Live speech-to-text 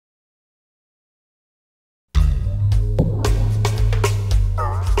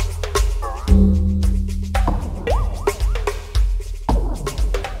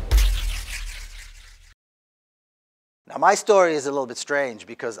Now, my story is a little bit strange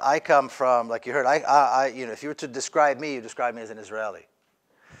because I come from, like you heard, if you were to describe me, you describe me as an Israeli.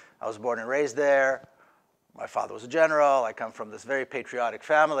 I was born and raised there. My father was a general. I come from this very patriotic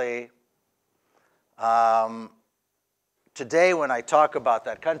family. Today, when I talk about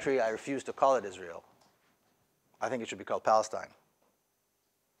that country, I refuse to call it Israel. I think it should be called Palestine.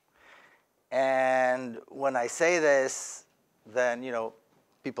 And when I say this, then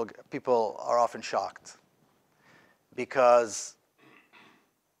people are often shocked because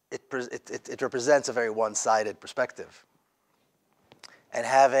it represents a very one-sided perspective. And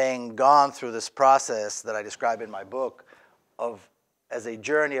having gone through this process that I describe in my book as a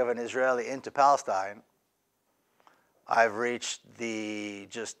journey of an Israeli into Palestine, I've reached a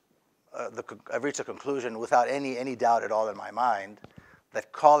conclusion without any doubt at all in my mind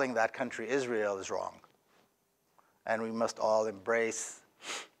that calling that country Israel is wrong. And we must all embrace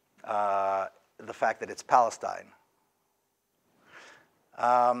the fact that it's Palestine.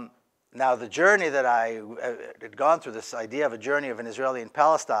 Now, the journey that I had gone through, this idea of a journey of an Israeli in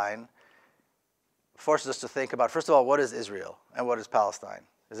Palestine, forces us to think about, first of all, what is Israel and what is Palestine?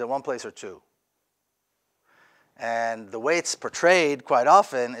 Is it one place or two? And the way it's portrayed quite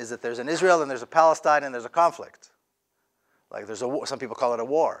often is that there's an Israel and there's a Palestine and there's a conflict. Like there's a war. Some people call it a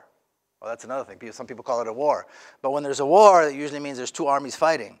war. Well, that's another thing. Some people call it a war. But when there's a war, it usually means there's two armies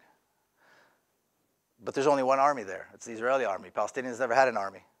fighting. But there's only one army there. It's the Israeli army. Palestinians never had an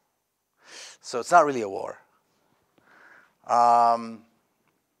army. So it's not really a war.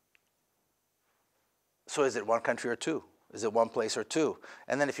 So is it one country or two? Is it one place or two?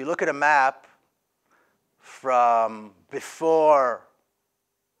 And then if you look at a map from before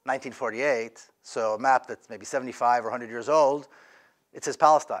 1948, so a map that's maybe 75 or 100 years old, it says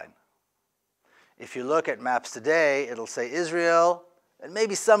Palestine. If you look at maps today, it'll say Israel, and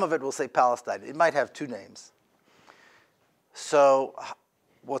maybe some of it will say Palestine. It might have two names. So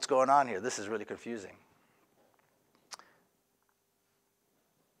what's going on here? This is really confusing.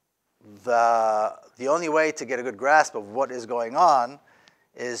 The only way to get a good grasp of what is going on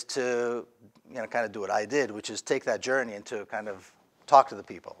is to kind of do what I did, which is take that journey and to kind of talk to the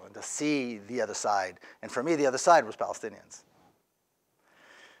people and to see the other side. And for me, the other side was Palestinians.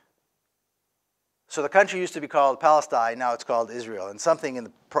 So the country used to be called Palestine. Now it's called Israel. And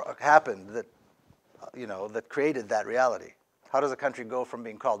something happened that, that created that reality. How does a country go from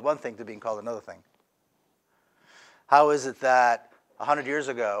being called one thing to being called another thing? How is it that 100 years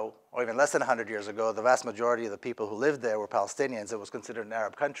ago, or even less than 100 years ago, the vast majority of the people who lived there were Palestinians? It was considered an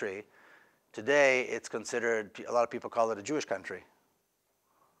Arab country. Today, it's considered, a lot of people call it a Jewish country.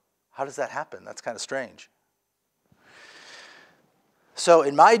 How does that happen? That's kind of strange. So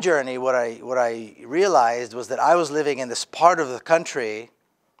in my journey, what I realized was that I was living in this part of the country,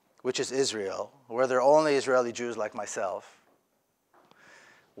 which is Israel, where there are only Israeli Jews like myself,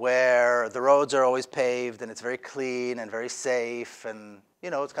 where the roads are always paved and it's very clean and very safe, and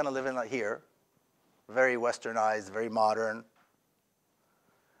it's kind of living like here, very westernized, very modern.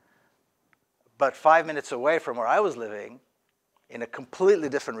 But 5 minutes away from where I was living, in a completely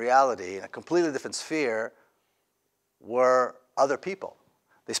different reality, in a completely different sphere, were other people.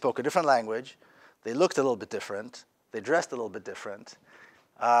 They spoke a different language. They looked a little bit different. They dressed a little bit different.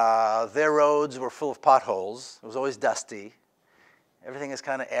 Their roads were full of potholes. It was always dusty. Everything is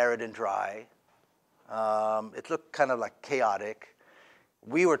kind of arid and dry. It looked kind of like chaotic.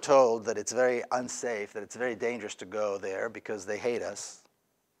 We were told that it's very unsafe, that it's very dangerous to go there because they hate us.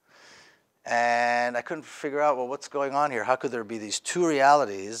 And I couldn't figure out, well, what's going on here? How could there be these two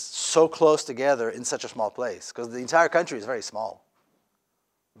realities so close together in such a small place? Because the entire country is very small.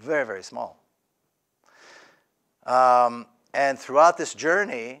 Very, very small. And throughout this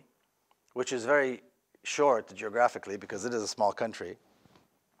journey, which is very short geographically because it is a small country,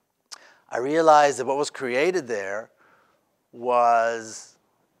 I realized that what was created there was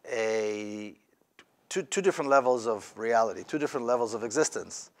two different levels of reality, two different levels of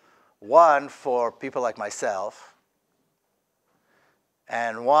existence. One for people like myself,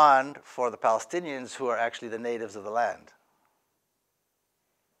 and one for the Palestinians who are actually the natives of the land.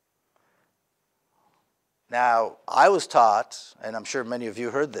 Now, I was taught, and I'm sure many of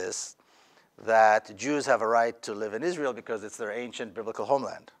you heard this, that Jews have a right to live in Israel because it's their ancient biblical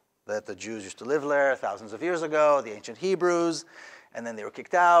homeland, that the Jews used to live there thousands of years ago, the ancient Hebrews, and then they were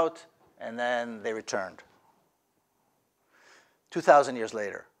kicked out, and then they returned. 2,000 years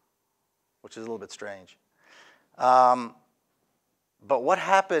later, which is a little bit strange. But what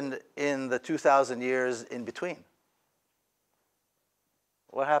happened in the 2,000 years in between?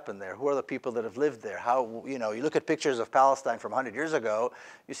 What happened there? Who are the people that have lived there? How, you look at pictures of Palestine from 100 years ago,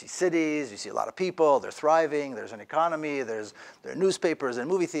 you see cities, you see a lot of people, they're thriving, there's an economy, there are newspapers and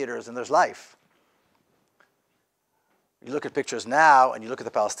movie theaters, and there's life. You look at pictures now, and you look at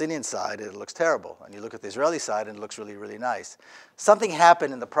the Palestinian side, it looks terrible. And you look at the Israeli side, and it looks really, really nice. Something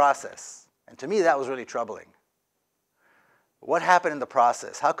happened in the process, and to me that was really troubling. What happened in the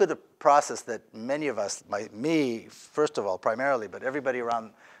process? How could the process that many of us, me first of all, primarily, but everybody around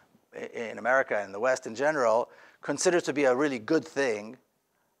in America and the West in general, considers to be a really good thing,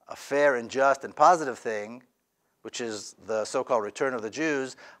 a fair and just and positive thing, which is the so-called return of the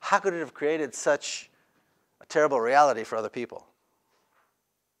Jews, how could it have created such a terrible reality for other people?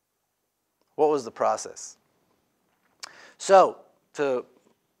 What was the process? So, to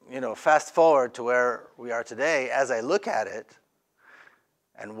fast forward to where we are today, as I look at it,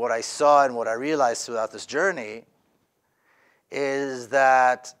 and what I saw and what I realized throughout this journey, is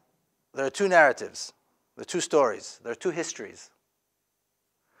that there are two narratives, there are two stories, there are two histories.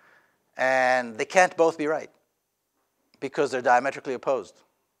 And they can't both be right, because they're diametrically opposed.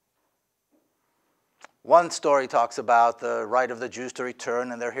 One story talks about the right of the Jews to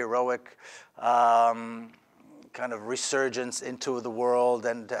return and their heroic kind of resurgence into the world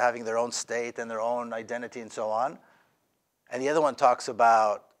and having their own state and their own identity and so on. And the other one talks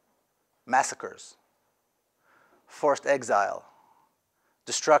about massacres, forced exile,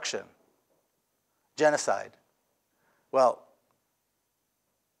 destruction, genocide. Well,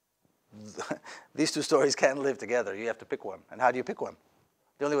 these two stories can't live together. You have to pick one. And how do you pick one?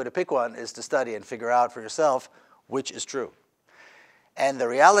 The only way to pick one is to study and figure out for yourself which is true. And the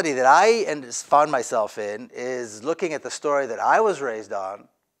reality that I found myself in is looking at the story that I was raised on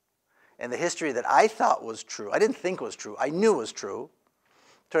and the history that I thought was true. I didn't think was true. I knew was true.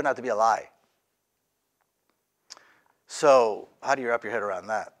 Turned out to be a lie. So how do you wrap your head around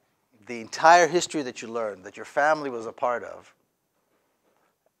that? The entire history that you learned, that your family was a part of,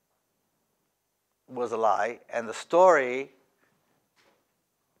 was a lie. And the story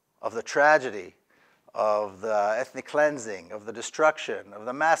of the tragedy, of the ethnic cleansing, of the destruction, of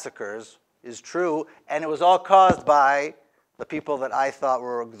the massacres is true, and it was all caused by the people that I thought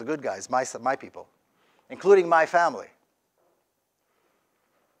were the good guys, my people, including my family.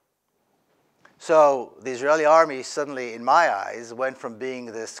 So the Israeli army suddenly, in my eyes, went from being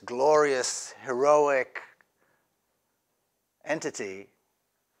this glorious, heroic entity,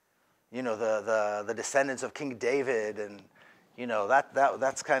 the descendants of King David, and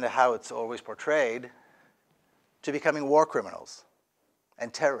that's kind of how it's always portrayed, to becoming war criminals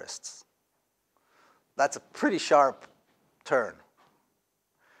and terrorists. That's a pretty sharp turn.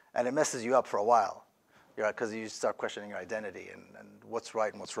 And it messes you up for a while, because you start questioning your identity and what's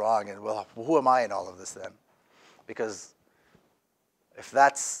right and what's wrong, and well, who am I in all of this then? Because if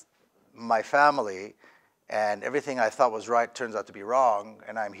that's my family and everything I thought was right turns out to be wrong,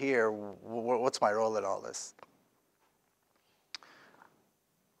 and I'm here, what's my role in all this?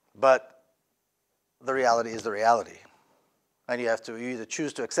 But the reality is the reality. And you either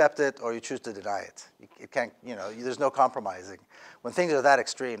choose to accept it or you choose to deny it. It can't, there's no compromising. When things are that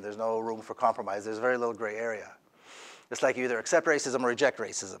extreme, there's no room for compromise. There's very little gray area. It's like you either accept racism or reject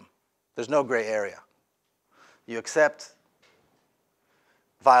racism. There's no gray area. You accept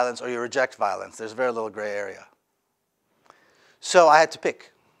violence or you reject violence. There's very little gray area. So I had to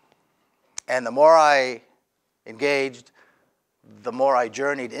pick. And the more I engaged, the more I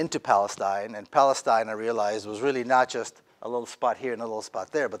journeyed into Palestine, and Palestine, I realized, was really not just a little spot here and a little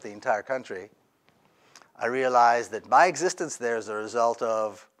spot there, but the entire country. I realized that my existence there is a result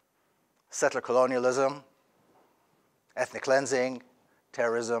of settler colonialism, ethnic cleansing,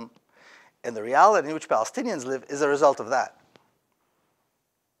 terrorism, and the reality in which Palestinians live is a result of that.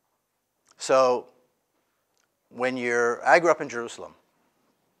 So I grew up in Jerusalem.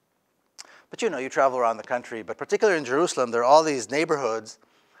 But you travel around the country, but particularly in Jerusalem, there are all these neighborhoods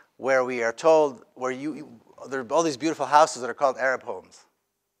where we are told, there are all these beautiful houses that are called Arab homes.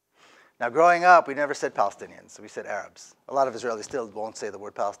 Now, growing up, we never said Palestinians, we said Arabs. A lot of Israelis still won't say the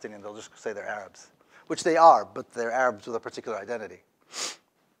word Palestinian, they'll just say they're Arabs, which they are, but they're Arabs with a particular identity.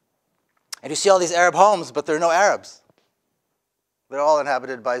 And you see all these Arab homes, but there are no Arabs. They're all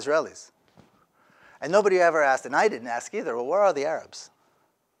inhabited by Israelis. And nobody ever asked, and I didn't ask either, well, where are the Arabs?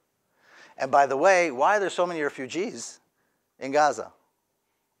 And by the way, why are there so many refugees in Gaza?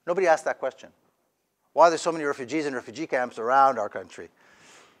 Nobody asked that question. Why are there so many refugees in refugee camps around our country?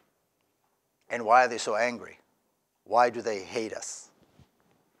 And why are they so angry? Why do they hate us?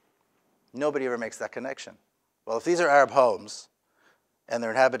 Nobody ever makes that connection. Well, if these are Arab homes and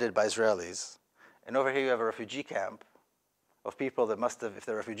they're inhabited by Israelis, and over here you have a refugee camp, of people that must have, if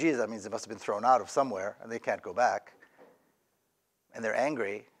they're refugees, that means they must have been thrown out of somewhere and they can't go back. And they're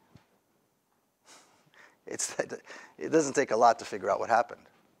angry. It doesn't take a lot to figure out what happened.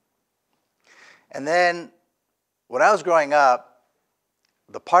 And then, when I was growing up,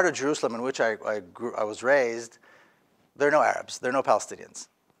 the part of Jerusalem in which I was raised, there are no Arabs, there are no Palestinians,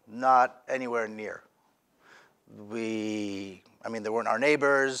 not anywhere near. They weren't our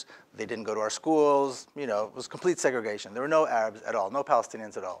neighbors, they didn't go to our schools, it was complete segregation. There were no Arabs at all, no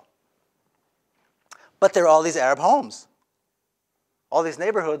Palestinians at all. But there are all these Arab homes. All these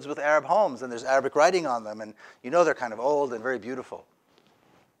neighborhoods with Arab homes, and there's Arabic writing on them, and they're kind of old and very beautiful,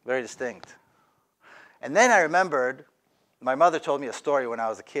 very distinct. And then I remembered, my mother told me a story when I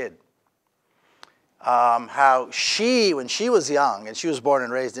was a kid, how when she was young, and she was born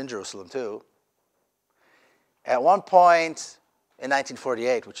and raised in Jerusalem too, at one point in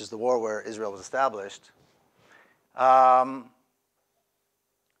 1948, which is the war where Israel was established,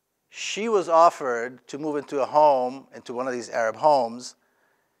 she was offered to move into one of these Arab homes,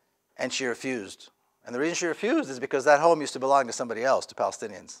 and she refused. And the reason she refused is because that home used to belong to somebody else, to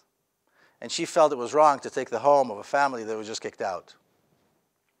Palestinians. And she felt it was wrong to take the home of a family that was just kicked out.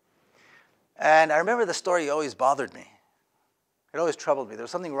 And I remember the story always bothered me. It always troubled me. There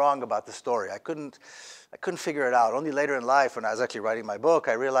was something wrong about the story. I couldn't figure it out. Only later in life, when I was actually writing my book,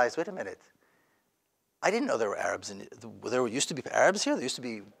 I realized, wait a minute. I didn't know there were Arabs. There used to be Arabs here. There used to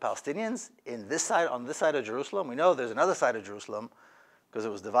be Palestinians on this side of Jerusalem. We know there's another side of Jerusalem, because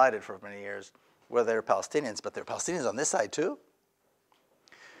it was divided for many years, where there are Palestinians. But there are Palestinians on this side too?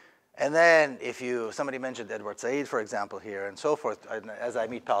 And then somebody mentioned Edward Said, for example, here, and so forth. As I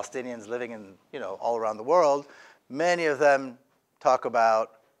meet Palestinians living in, all around the world, many of them talk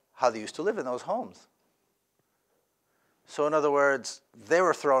about how they used to live in those homes. So in other words, they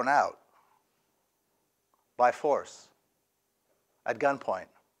were thrown out by force, at gunpoint.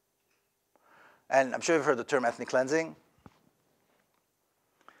 And I'm sure you've heard the term ethnic cleansing.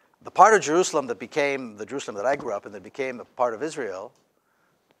 The part of Jerusalem that became the Jerusalem that I grew up in, that became a part of Israel,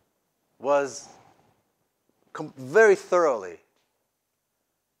 was very thoroughly,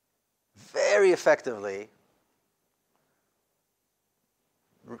 very effectively,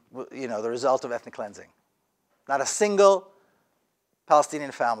 the result of ethnic cleansing. Not a single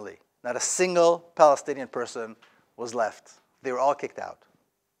Palestinian family, not a single Palestinian person was left. They were all kicked out.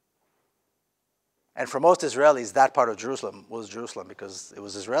 And for most Israelis, that part of Jerusalem was Jerusalem because it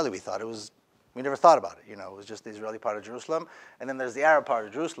was Israeli. We never thought about it. It was just the Israeli part of Jerusalem. And then there's the Arab part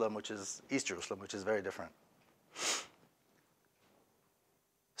of Jerusalem, which is East Jerusalem, which is very different.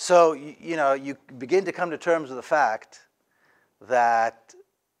 So, you begin to come to terms with the fact that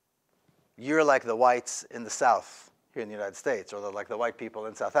you're like the whites in the South here in the United States, or like the white people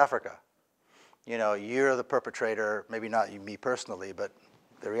in South Africa. You're the perpetrator, maybe not me personally, but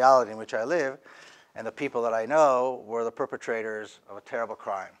the reality in which I live, and the people that I know were the perpetrators of a terrible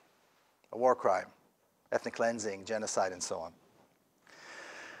crime, a war crime, ethnic cleansing, genocide, and so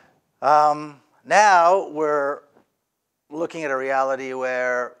on. Now we're looking at a reality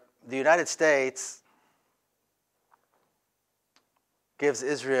where the United States gives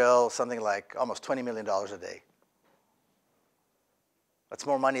Israel something like almost $20 million a day. That's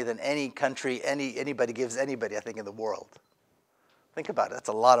more money than any country, anybody gives anybody, I think, in the world. Think about it. That's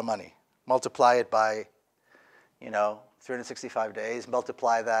a lot of money. Multiply it by, 365 days.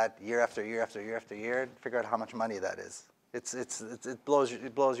 Multiply that year after year after year after year. Figure out how much money that is. It blows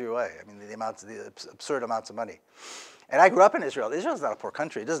you away. I mean, the absurd amounts of money. And I grew up in Israel. Israel's not a poor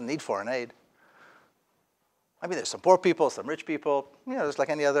country. It doesn't need foreign aid. I mean, there's some poor people, some rich people. Just like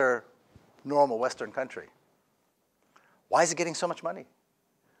any other normal Western country. Why is it getting so much money?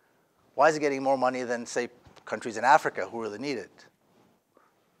 Why is it getting more money than, say, countries in Africa who really need it?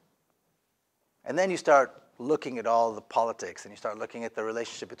 And then you start looking at all the politics, and you start looking at the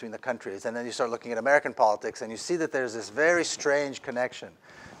relationship between the countries, and then you start looking at American politics, and you see that there's this very strange connection,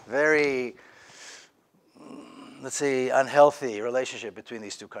 very, let's say, unhealthy relationship between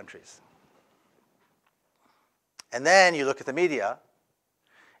these two countries. And then you look at the media,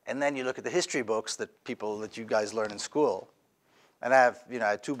 and then you look at the history books that you guys learn in school. And I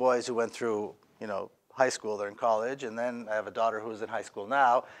had two boys who went through, high school, they're in college, and then I have a daughter who's in high school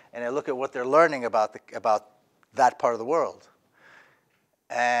now, and I look at what they're learning about that part of the world.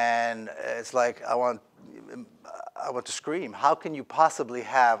 And it's like, I want to scream. How can you possibly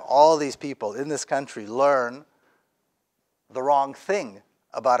have all these people in this country learn the wrong thing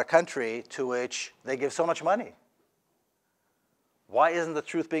about a country to which they give so much money? Why isn't the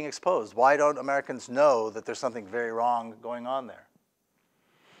truth being exposed? Why don't Americans know that there's something very wrong going on there?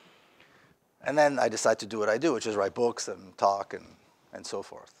 And then I decide to do what I do, which is write books and talk and so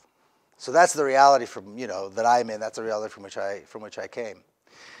forth. So that's the reality from, that I'm in. That's the reality from which I came.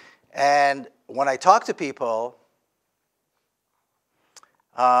 And when I talk to people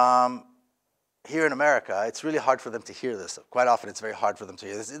here in America, it's really hard for them to hear this. Quite often it's very hard for them to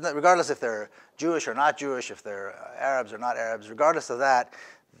hear this. Regardless if they're Jewish or not Jewish, if they're Arabs or not Arabs, regardless of that,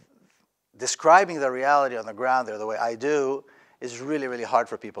 describing the reality on the ground there the way I do is really, really hard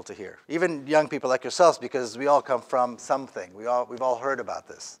for people to hear. Even young people like yourselves, because we all come from something. We've all heard about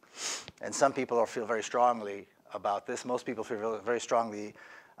this. And some people feel very strongly about this. Most people feel very strongly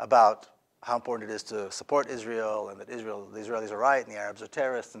about how important it is to support Israel and that the Israelis are right and the Arabs are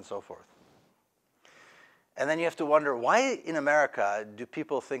terrorists and so forth. And then you have to wonder, why in America do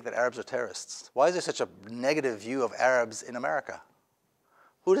people think that Arabs are terrorists? Why is there such a negative view of Arabs in America?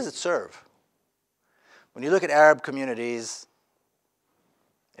 Who does it serve? When you look at Arab communities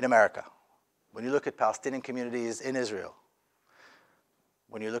in America, when you look at Palestinian communities in Israel,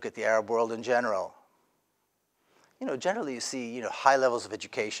 when you look at the Arab world in general, generally you see, high levels of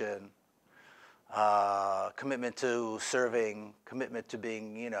education, commitment to serving, commitment to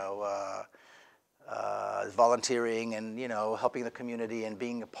being, volunteering and, helping the community and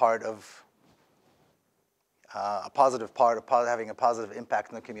being a part of, having a positive impact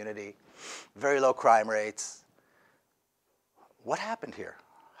in the community, very low crime rates. What happened here?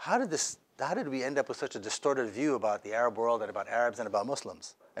 How did we end up with such a distorted view about the Arab world and about Arabs and about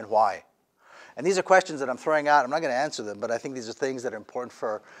Muslims, and why? And these are questions that I'm throwing out. I'm not going to answer them, but I think these are things that are important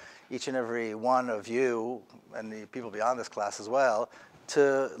for each and every one of you and the people beyond this class as well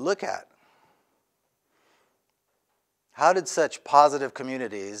to look at. How did such positive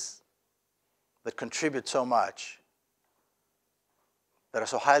communities that contribute so much, that are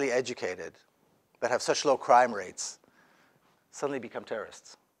so highly educated, that have such low crime rates, suddenly become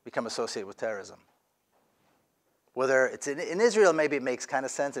terrorists, become associated with terrorism? Whether it's in Israel, maybe it makes kind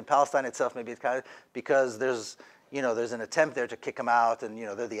of sense. In Palestine itself, maybe it's kind of because there's an attempt there to kick them out, and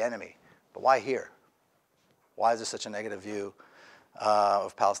they're the enemy. But why here? Why is there such a negative view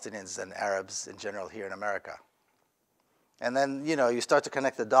of Palestinians and Arabs in general here in America? And then you start to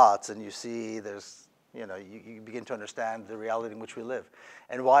connect the dots, and you see there's you begin to understand the reality in which we live,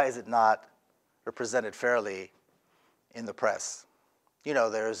 and why is it not represented fairly in the press?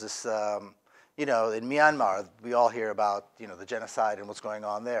 There's this. In Myanmar, we all hear about the genocide and what's going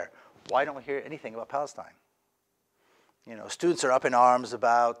on there. Why don't we hear anything about Palestine? Students are up in arms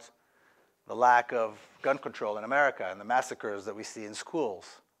about the lack of gun control in America and the massacres that we see in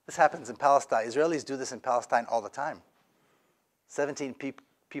schools. This happens in Palestine. Israelis do this in Palestine all the time. 17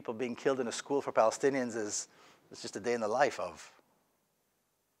 people being killed in a school for Palestinians is just a day in the life of.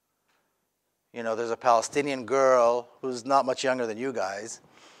 There's a Palestinian girl who's not much younger than you guys,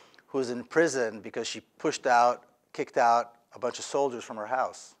 who's in prison because she kicked out a bunch of soldiers from her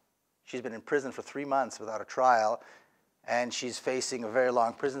house. She's been in prison for 3 months without a trial, and she's facing a very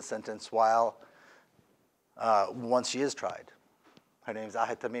long prison sentence once she is tried. Her name's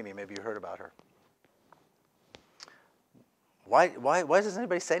Ahed Tamimi. Maybe you heard about her. Why doesn't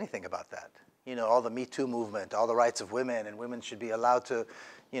anybody say anything about that? All the Me Too movement, all the rights of women, and women should be allowed to,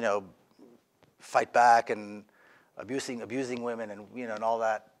 fight back, and abusing women, and all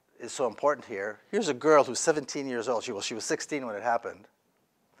that is so important here. Here's a girl who's 17 years old. She was 16 when it happened.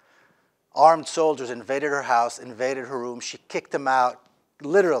 Armed soldiers invaded her house, invaded her room. She kicked them out,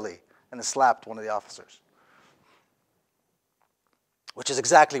 literally, and then slapped one of the officers, which is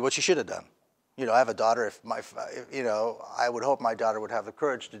exactly what she should have done. I have a daughter. I would hope my daughter would have the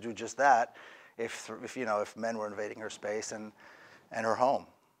courage to do just that if men were invading her space and her home.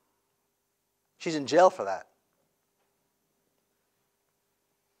 She's in jail for that.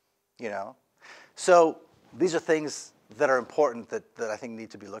 So these are things that are important that I think need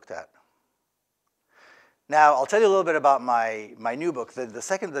to be looked at. Now, I'll tell you a little bit about my new book.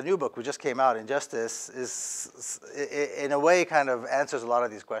 The new book, which just came out, Injustice, is in a way kind of answers a lot of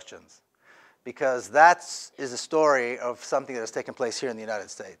these questions, because that is a story of something that has taken place here in the United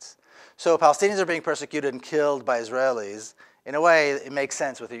States. So Palestinians are being persecuted and killed by Israelis. In a way, it makes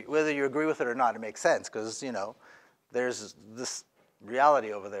sense. Whether you agree with it or not, it makes sense, because there's this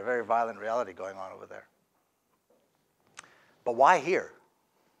reality over there, very violent reality going on over there. But why here?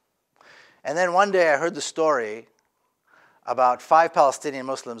 And then one day I heard the story about 5 Palestinian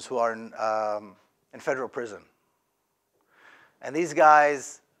Muslims who are in federal prison. And these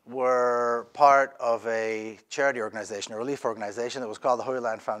guys were part of a charity organization, a relief organization that was called the Holy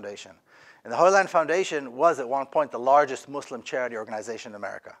Land Foundation. And the Holy Land Foundation was at one point the largest Muslim charity organization in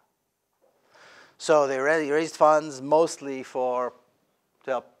America. So they raised funds mostly to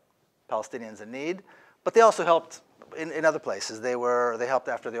help Palestinians in need. But they also helped in other places. They helped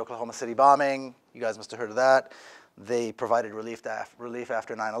after the Oklahoma City bombing. You guys must have heard of that. They provided relief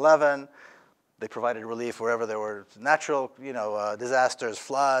after 9/11. They provided relief wherever there were natural, disasters,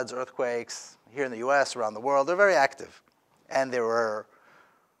 floods, earthquakes, here in the U.S., around the world. They're very active. And they were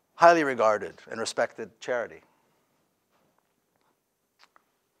highly regarded and respected charity.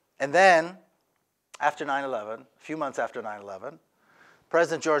 And then, after 9/11, a few months after 9/11,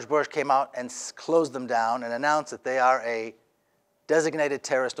 President George Bush came out and closed them down and announced that they are a designated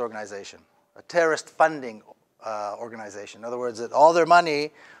terrorist organization, a terrorist funding organization. In other words, that all their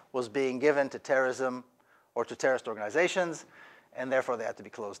money was being given to terrorism or to terrorist organizations, and therefore they had to be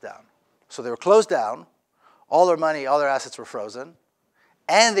closed down. So they were closed down, all their money, all their assets were frozen,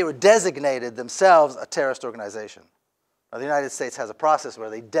 and they were designated themselves a terrorist organization. Now, the United States has a process where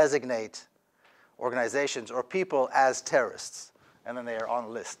they designate organizations or people as terrorists, and then they are on a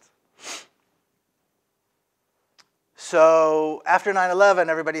list. So after 9/11,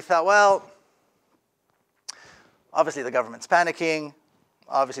 everybody thought, well, obviously the government's panicking.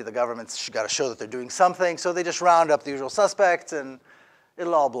 Obviously the government's got to show that they're doing something, so they just round up the usual suspects, and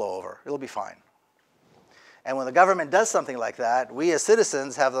it'll all blow over. It'll be fine. And when the government does something like that, we as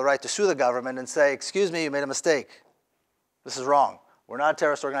citizens have the right to sue the government and say, excuse me, you made a mistake. This is wrong. We're not a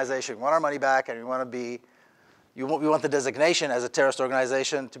terrorist organization. We want our money back, and we want the designation as a terrorist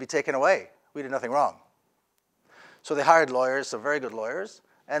organization to be taken away. We did nothing wrong. So they hired lawyers, some very good lawyers,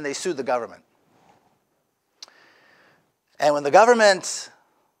 and they sued the government. And when the government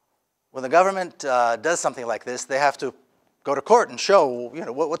does something like this, they have to go to court and show,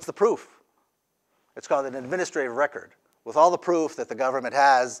 what's the proof? It's called an administrative record, with all the proof that the government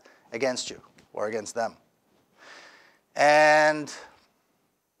has against you or against them. And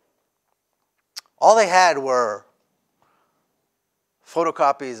all they had were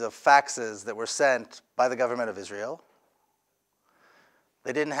photocopies of faxes that were sent by the government of Israel.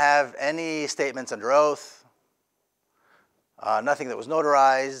 They didn't have any statements under oath, nothing that was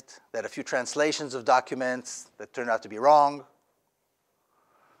notarized. They had a few translations of documents that turned out to be wrong,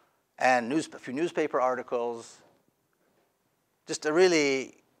 and a few newspaper articles. Just a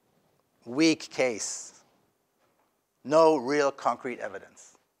really weak case. No real concrete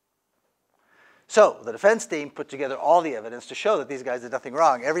evidence. So the defense team put together all the evidence to show that these guys did nothing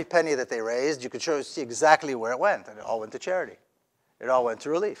wrong. Every penny that they raised, you could see exactly where it went, and it all went to charity. It all went to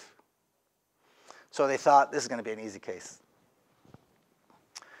relief. So they thought, this is going to be an easy case.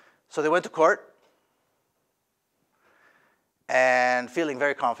 So they went to court, and feeling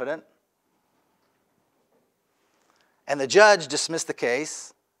very confident. And the judge dismissed the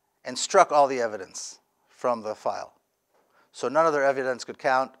case and struck all the evidence from the file. So none of their evidence could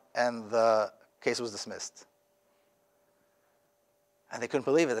count, and the case was dismissed. And they couldn't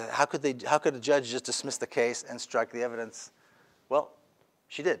believe it. How could a judge just dismiss the case and strike the evidence? Well,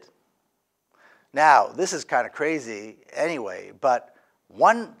 she did. Now, this is kind of crazy anyway, but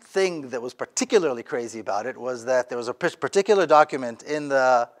one thing that was particularly crazy about it was that there was a particular document in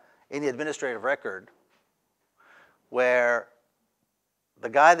the administrative record where the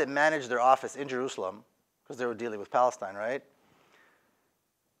guy that managed their office in Jerusalem, because they were dealing with Palestine, right,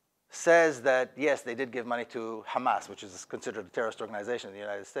 says that, yes, they did give money to Hamas, which is considered a terrorist organization in the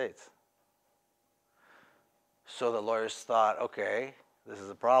United States. So the lawyers thought, okay, this is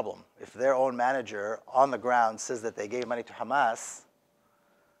a problem. If their own manager on the ground says that they gave money to Hamas,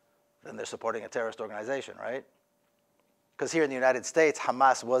 then they're supporting a terrorist organization, right? Because here in the United States,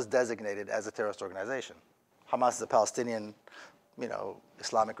 Hamas was designated as a terrorist organization. Hamas is a Palestinian,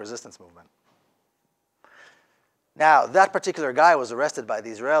 Islamic resistance movement. Now, that particular guy was arrested by the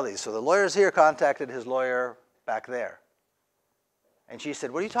Israelis, so the lawyers here contacted his lawyer back there. And she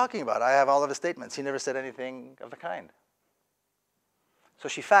said, what are you talking about? I have all of his statements. He never said anything of the kind. So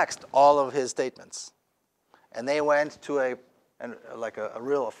she faxed all of his statements. And they went to a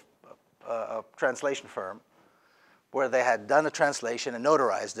real translation firm where they had done a translation and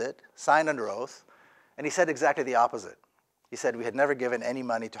notarized it, signed under oath, and he said exactly the opposite. He said, we had never given any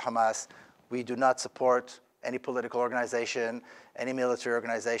money to Hamas. We do not support any political organization, any military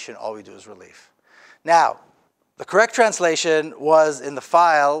organization. All we do is relief. Now, the correct translation was in the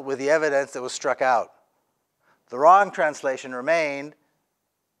file with the evidence that was struck out. The wrong translation remained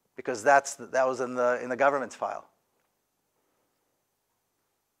because that was in the government's file.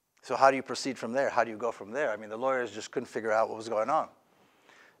 So how do you proceed from there? How do you go from there? I mean, the lawyers just couldn't figure out what was going on.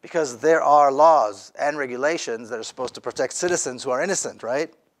 Because there are laws and regulations that are supposed to protect citizens who are innocent,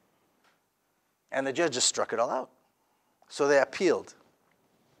 right? And the judge just struck it all out. So they appealed.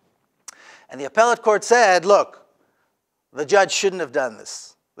 And the appellate court said, look, the judge shouldn't have done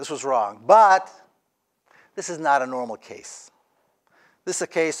this. This was wrong. But this is not a normal case. This is a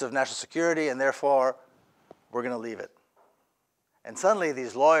case of national security, and therefore, we're going to leave it. And suddenly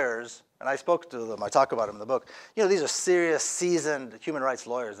these lawyers, and I spoke to them, I talk about them in the book, you know, these are serious, seasoned human rights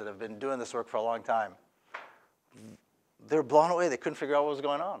lawyers that have been doing this work for a long time. They're blown away. They couldn't figure out what was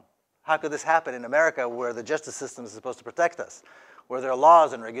going on. How could this happen in America where the justice system is supposed to protect us, where there are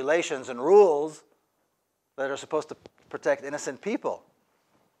laws and regulations and rules that are supposed to protect innocent people?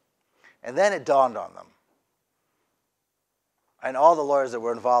 And then it dawned on them. And all the lawyers that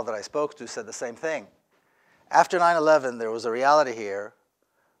were involved that I spoke to said the same thing. After 9/11, there was a reality here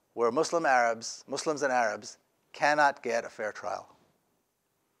where Muslims and Arabs cannot get a fair trial.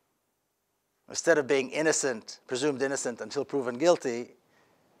 Instead of being innocent, presumed innocent until proven guilty,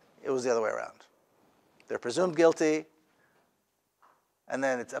 it was the other way around. They're presumed guilty, and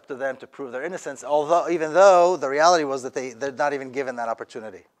then it's up to them to prove their innocence, even though the reality was that they're not even given that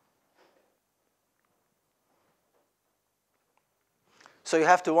opportunity. So you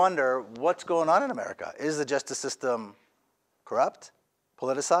have to wonder, what's going on in America? Is the justice system corrupt,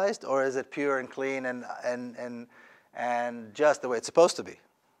 politicized, or is it pure and clean and just the way it's supposed to be?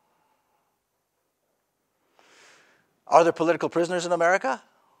 Are there political prisoners in America?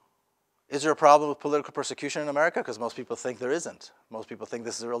 Is there a problem with political persecution in America? Because most people think there isn't. Most people think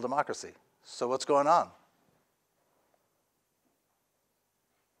this is a real democracy. So what's going on?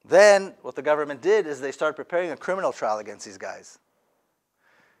 Then what the government did is they started preparing a criminal trial against these guys.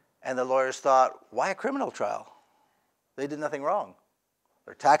 And the lawyers thought, why a criminal trial? They did nothing wrong.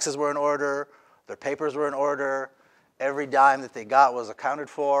 Their taxes were in order. Their papers were in order. Every dime that they got was accounted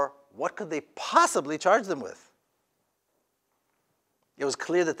for. What could they possibly charge them with? It was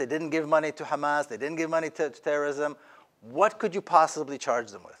clear that they didn't give money to Hamas. They didn't give money to terrorism. What could you possibly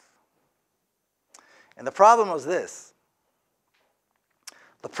charge them with? And the problem was this.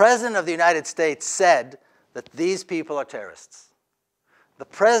 The President of the United States said that these people are terrorists. The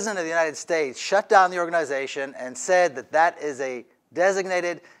President of the United States shut down the organization and said that that is a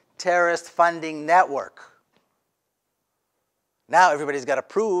designated terrorist funding network. Now everybody's got to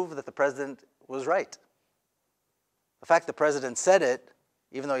prove that the President was right. The fact the President said it,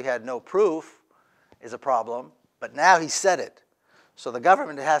 even though he had no proof, is a problem. But now he said it. So the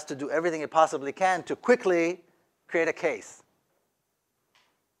government has to do everything it possibly can to quickly create a case.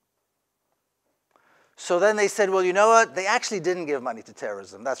 So then they said, well, you know what? They actually didn't give money to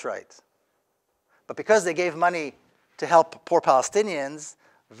terrorism. That's right. But because they gave money to help poor Palestinians,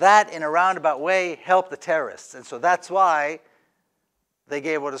 that in a roundabout way helped the terrorists. And so that's why they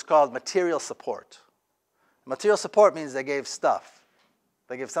gave what is called material support. Material support means they gave stuff.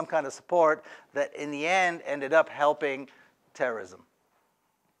 They gave some kind of support that in the end ended up helping terrorism.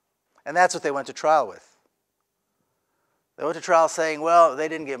 And that's what they went to trial with. They went to trial saying, well, they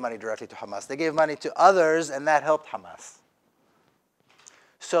didn't give money directly to Hamas. They gave money to others, and that helped Hamas.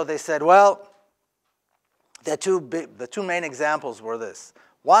 So they said, well, the two main examples were this.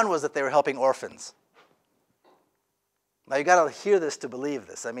 One was that they were helping orphans. Now, you got to hear this to believe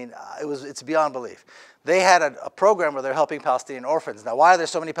this. I mean, it's beyond belief. They had a program where they're helping Palestinian orphans. Now, why are there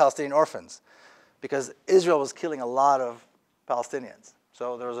so many Palestinian orphans? Because Israel was killing a lot of Palestinians.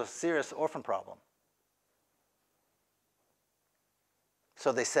 So there was a serious orphan problem.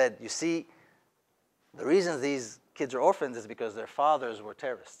 So they said, you see, the reason these kids are orphans is because their fathers were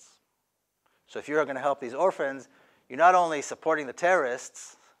terrorists. So if you're going to help these orphans, you're not only supporting the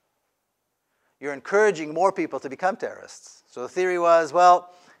terrorists, you're encouraging more people to become terrorists. So the theory was,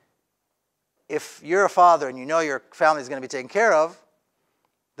 well, if you're a father and you know your family is going to be taken care of,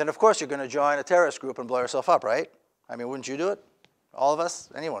 then of course you're going to join a terrorist group and blow yourself up, right? I mean, wouldn't you do it? All of us?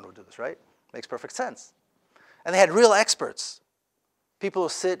 Anyone would do this, right? Makes perfect sense. And they had real experts. People who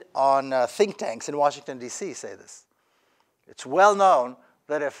sit on think tanks in Washington, D.C. say this. It's well known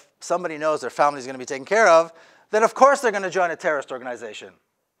that if somebody knows their family is going to be taken care of, then of course they're going to join a terrorist organization.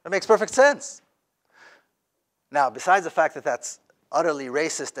 It makes perfect sense. Now, besides the fact that that's utterly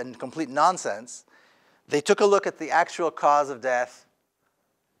racist and complete nonsense, they took a look at the actual cause of death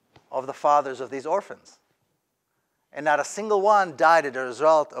of the fathers of these orphans. And not a single one died as a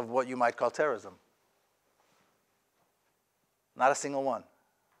result of what you might call terrorism. Not a single one.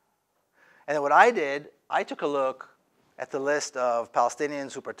 And then what I did, I took a look at the list of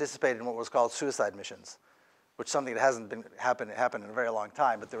Palestinians who participated in what was called suicide missions, which is something that hasn't happened in a very long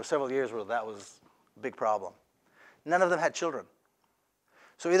time, but there were several years where that was a big problem. None of them had children.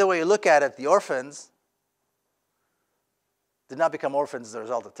 So either way you look at it, the orphans did not become orphans as a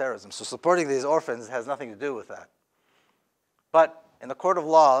result of terrorism. So supporting these orphans has nothing to do with that. But in the court of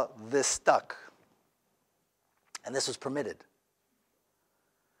law, this stuck. And this was permitted.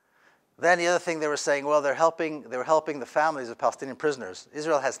 Then the other thing they were saying, well, they were helping the families of Palestinian prisoners.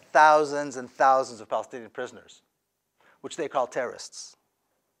 Israel has thousands and thousands of Palestinian prisoners, which they call terrorists.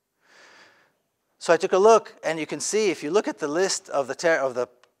 So I took a look, and you can see, if you look at the list of the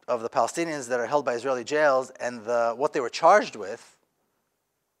Palestinians that are held by Israeli jails and what they were charged with,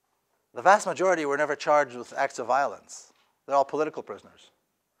 the vast majority were never charged with acts of violence. They're all political prisoners.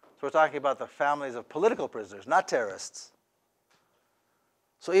 So we're talking about the families of political prisoners, not terrorists.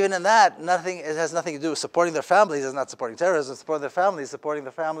 So even in that, it has nothing to do with supporting their families. It's not supporting terrorism. Supporting the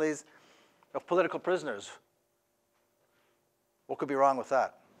families of political prisoners. What could be wrong with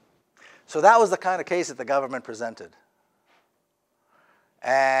that? So that was the kind of case that the government presented.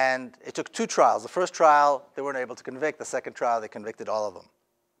 And it took 2 trials. The first trial, they weren't able to convict. The second trial, they convicted all of them.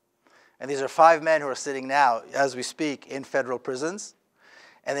 And these are 5 men who are sitting now, as we speak, in federal prisons.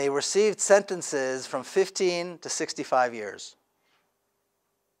 And they received sentences from 15 to 65 years.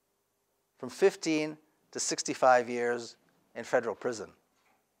 From 15 to 65 years in federal prison.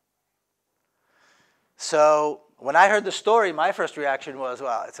 So when I heard the story, my first reaction was,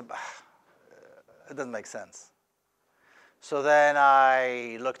 well, it doesn't make sense. So then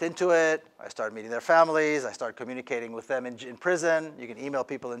I looked into it. I started meeting their families. I started communicating with them in prison. You can email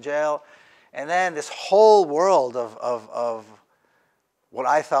people in jail. And then this whole world of what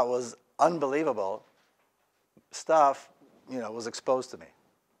I thought was unbelievable stuff, was exposed to me.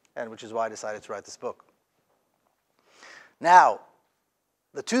 And which is why I decided to write this book. Now,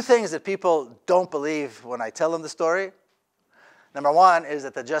 the 2 things that people don't believe when I tell them the story, number 1 is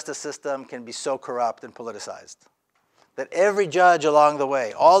that the justice system can be so corrupt and politicized. That every judge along the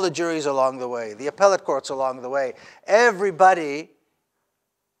way, all the juries along the way, the appellate courts along the way, everybody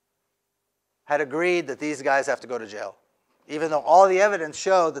had agreed that these guys have to go to jail, even though all the evidence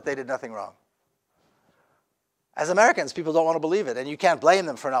showed that they did nothing wrong. As Americans, people don't want to believe it, and you can't blame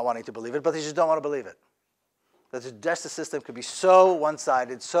them for not wanting to believe it, but they just don't want to believe it. That the justice system could be so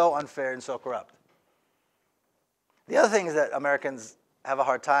one-sided, so unfair, and so corrupt. The other thing is that Americans have a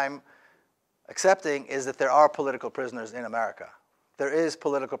hard time accepting is that there are political prisoners in America. There is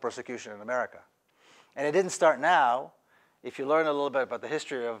political persecution in America. And it didn't start now. If you learn a little bit about the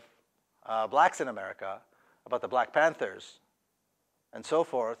history of blacks in America, about the Black Panthers, and so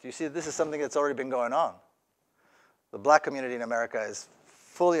forth, you see this is something that's already been going on. The black community in America is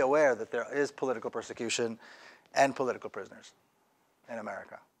fully aware that there is political persecution and political prisoners in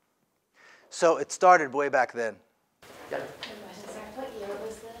America. So it started way back then. Yeah. What year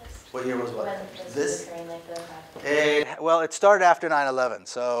was this? What year was what? When This? Well, it started after 9/11,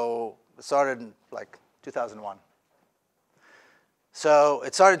 so it started in like 2001. So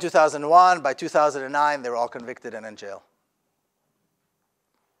it started in 2001. By 2009, they were all convicted and in jail.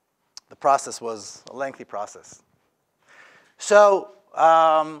 The process was a lengthy process. So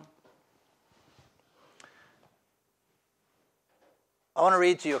I want to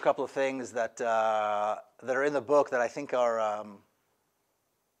read to you a couple of things that are in the book that I think are,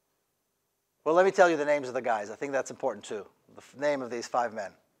 well, let me tell you the names of the guys. I think that's important too, the name of these 5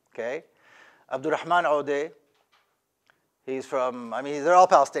 men, okay? Abdurrahman Odeh, he's from, they're all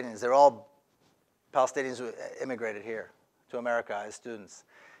Palestinians. They're all Palestinians who immigrated here to America as students.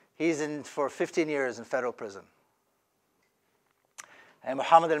 He's in for 15 years in federal prison. And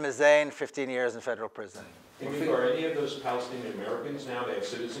Mohammed al-Mazain, 15 years in federal prison. Are any of those Palestinian Americans now? They have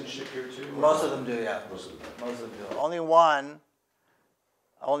citizenship here too? Most of them do, yeah. Most of them. Most of them do.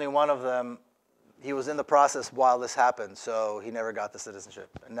 Only one of them, he was in the process while this happened, so he never got the citizenship.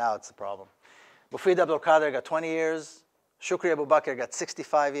 And now it's a problem. Mufid Abdul Qadir got 20 years. Shukri Abu Bakr got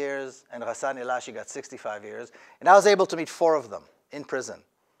 65 years. And Ghassan Ilashi got 65 years. And I was able to meet 4 of them in prison.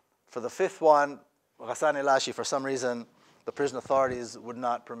 For the 5th one, Ghassan Ilashi, for some reason, the prison authorities would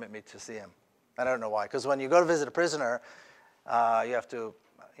not permit me to see him. I don't know why. Because when you go to visit a prisoner, you have to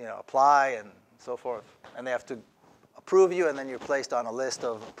apply and so forth. And they have to approve you, and then you're placed on a list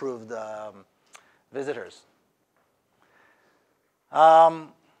of approved visitors.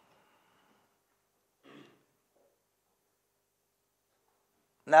 Now,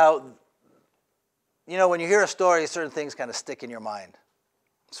 when you hear a story, certain things kind of stick in your mind.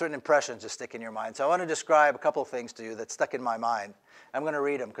 Certain impressions just stick in your mind. So I want to describe a couple of things to you that stuck in my mind. I'm going to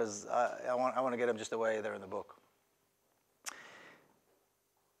read them because I want to get them just the way they're in the book.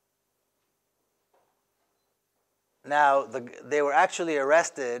 Now, they were actually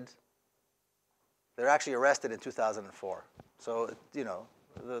arrested. They were actually arrested in 2004. So,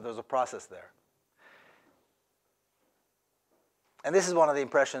 there's a process there. And this is one of the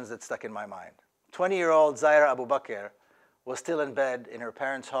impressions that stuck in my mind. 20-year-old Zaira Abu Bakr was still in bed in her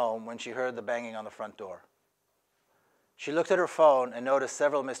parents' home when she heard the banging on the front door. She looked at her phone and noticed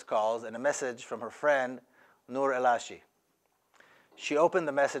several missed calls and a message from her friend, Noor Elashi. She opened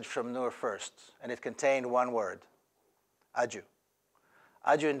the message from Noor first, and it contained one word, Aju.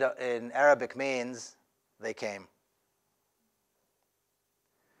 Aju in Arabic means they came.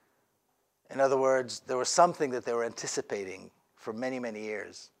 In other words, there was something that they were anticipating for many, many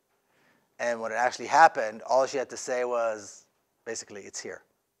years. And when it actually happened, all she had to say was, basically, it's here.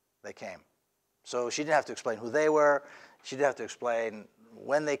 They came. So she didn't have to explain who they were. She didn't have to explain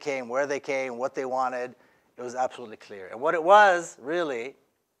when they came, where they came, what they wanted. It was absolutely clear. And what it was, really,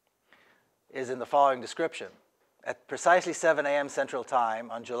 is in the following description. At precisely 7 a.m. Central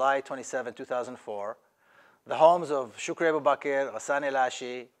Time on July 27, 2004, the homes of Shukri Abu Bakr, Ghassan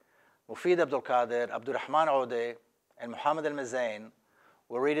Elashi, Mufid Abdul Qadir, Abdurrahman Odeh, and Muhammad al-Mazain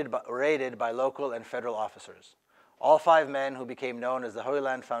were raided by local and federal officers. All 5 men who became known as the Holy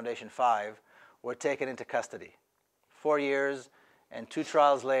Land Foundation 5 were taken into custody. 4 years and 2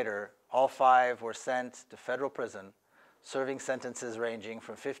 trials later, all 5 were sent to federal prison, serving sentences ranging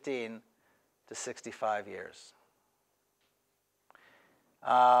from 15 to 65 years.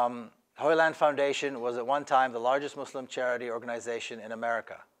 Holy Land Foundation was at one time the largest Muslim charity organization in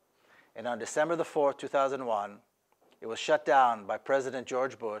America. And on December the 4th, 2001, it was shut down by President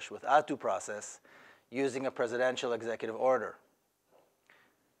George Bush without due process, using a presidential executive order.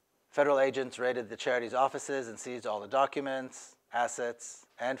 Federal agents raided the charity's offices and seized all the documents, assets,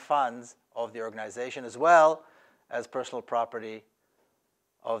 and funds of the organization, as well as personal property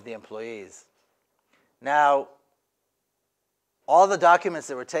of the employees. Now, all the documents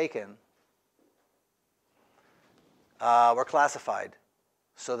that were taken were classified.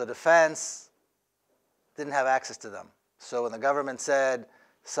 So the defense didn't have access to them. So when the government said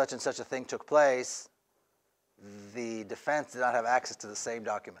such and such a thing took place, the defense did not have access to the same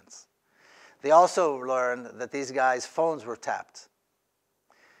documents. They also learned that these guys' phones were tapped.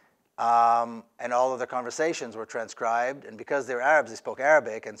 And all of their conversations were transcribed. And because they were Arabs, they spoke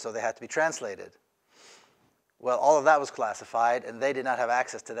Arabic, and so they had to be translated. Well, all of that was classified, and they did not have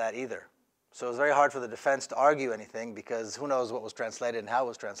access to that either. So it was very hard for the defense to argue anything, because who knows what was translated and how it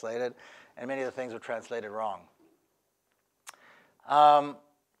was translated, and many of the things were translated wrong.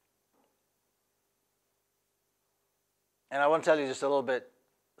 And I want to tell you just a little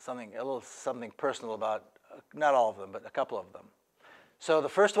something personal about, not all of them, but a couple of them. So the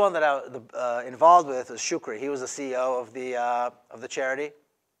first one that I was involved with was Shukri. He was the CEO of the charity.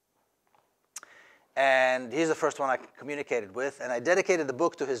 And he's the first one I communicated with. And I dedicated the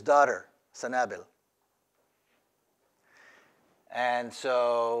book to his daughter, Sanabil. And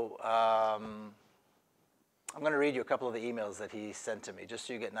so I'm going to read you a couple of the emails that he sent to me, just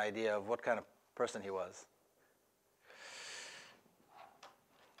so you get an idea of what kind of person he was.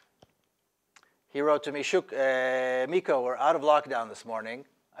 He wrote to me, Miko, we're out of lockdown this morning.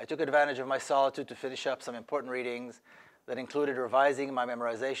 I took advantage of my solitude to finish up some important readings that included revising my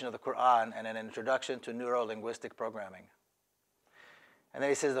memorization of the Quran and an introduction to neuro-linguistic programming. And then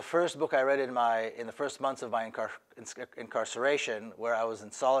he says, the first book I read in the first months of my incarceration, where I was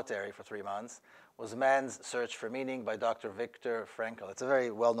in solitary for 3 months, was Man's Search for Meaning by Dr. Viktor Frankl. It's a very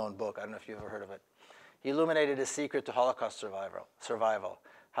well-known book. I don't know if you've ever heard of it. He illuminated his secret to Holocaust survival,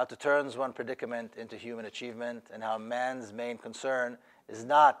 how to turn one predicament into human achievement, and how man's main concern is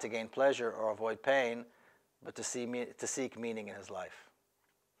not to gain pleasure or avoid pain, but to seek meaning in his life.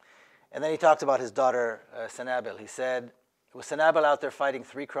 And then he talked about his daughter, Sanabil. He said, with Sanabil out there fighting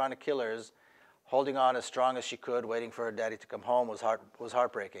 3 chronic killers, holding on as strong as she could, waiting for her daddy to come home was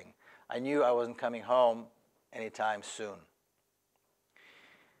heartbreaking. I knew I wasn't coming home anytime soon.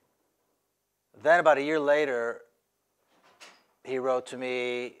 Then about a year later, he wrote to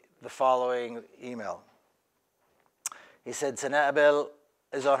me the following email. He said, Sanabil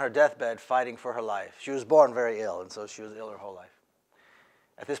is on her deathbed fighting for her life. She was born very ill, and so she was ill her whole life.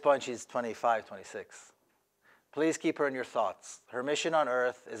 At this point, she's 25, 26. Please keep her in your thoughts. Her mission on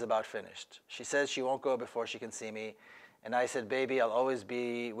earth is about finished. She says she won't go before she can see me. And I said, baby, I'll always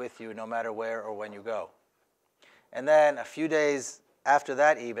be with you no matter where or when you go. And then a few days after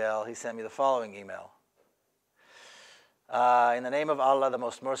that email, he sent me the following email. In the name of Allah, the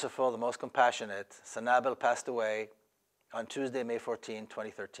most merciful, the most compassionate, Sanabil passed away on Tuesday, May 14,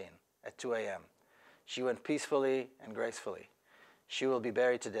 2013, at 2 a.m. She went peacefully and gracefully. She will be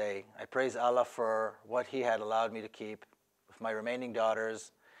buried today. I praise Allah for what He had allowed me to keep with my remaining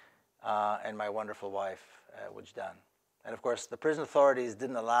daughters and my wonderful wife, Wujdan. And of course, the prison authorities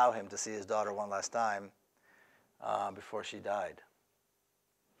didn't allow him to see his daughter one last time before she died.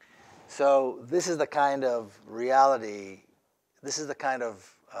 So this is the kind of reality, this is the kind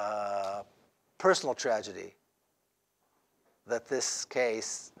of personal tragedy that this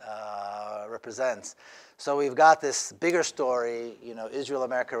case represents. So we've got this bigger story,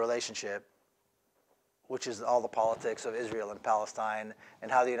 Israel-America relationship, which is all the politics of Israel and Palestine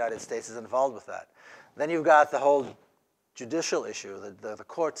and how the United States is involved with that. Then you've got the whole judicial issue, the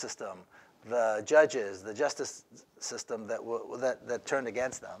court system, the judges, the justice system that turned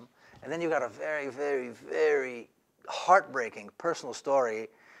against them. And then you've got a very, very, very heartbreaking personal story.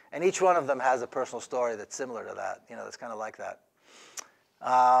 And each one of them has a personal story that's similar to that, that's kind of like that.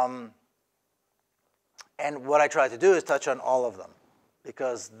 And what I try to do is touch on all of them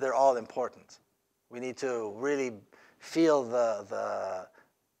because they're all important. We need to really feel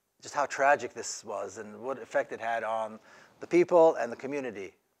just how tragic this was and what effect it had on the people and the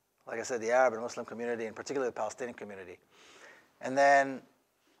community. Like I said, the Arab and Muslim community, and particularly the Palestinian community. And then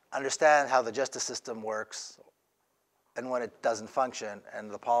understand how the justice system works and when it doesn't function,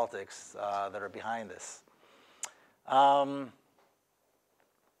 and the politics that are behind this.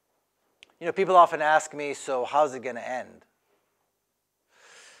 People often ask me, so how's it going to end?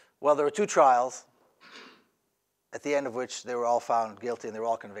 Well, there were 2 trials, at the end of which they were all found guilty and they were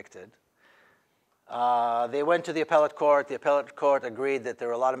all convicted. They went to the appellate court. The appellate court agreed that there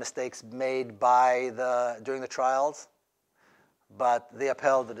were a lot of mistakes made during the trials, but they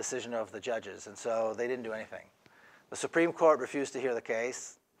upheld the decision of the judges, and so they didn't do anything. The Supreme Court refused to hear the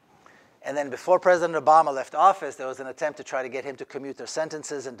case. And then before President Obama left office, there was an attempt to try to get him to commute their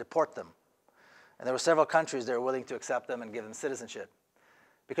sentences and deport them. And there were several countries that were willing to accept them and give them citizenship.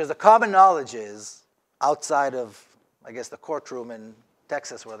 Because the common knowledge is, outside of, I guess, the courtroom in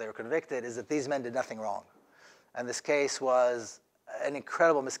Texas where they were convicted, is that these men did nothing wrong. And this case was an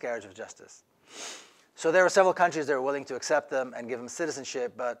incredible miscarriage of justice. So there were several countries that were willing to accept them and give them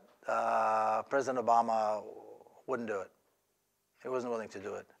citizenship, but President Obama wouldn't do it. He wasn't willing to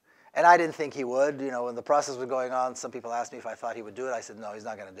do it. And I didn't think he would. When the process was going on, some people asked me if I thought he would do it. I said, no, he's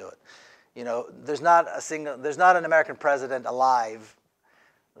not going to do it. There's not an American president alive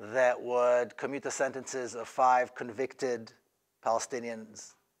that would commute the sentences of 5 convicted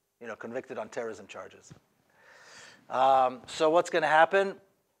Palestinians, convicted on terrorism charges. So what's going to happen?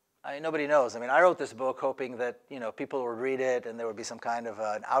 Nobody knows. I wrote this book hoping that people would read it and there would be some kind of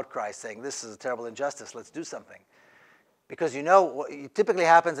an outcry saying, this is a terrible injustice, let's do something. Because what typically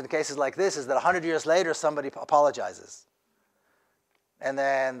happens in cases like this is that 100 years later somebody apologizes. And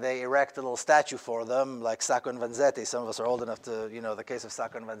then they erect a little statue for them, like Sacco and Vanzetti. Some of us are old enough to, the case of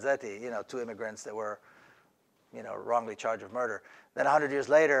Sacco and Vanzetti, 2 immigrants that were, wrongly charged of murder. Then 100 years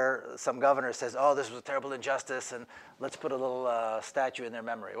later, some governor says, oh, this was a terrible injustice, and let's put a little statue in their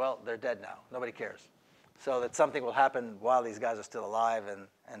memory. Well, they're dead now. Nobody cares. So that something will happen while these guys are still alive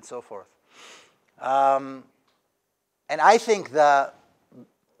and so forth. And I think that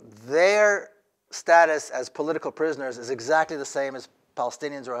their status as political prisoners is exactly the same as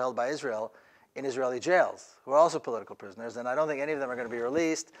Palestinians who are held by Israel in Israeli jails, who are also political prisoners. And I don't think any of them are going to be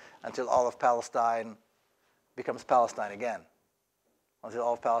released until all of Palestine becomes Palestine again. Until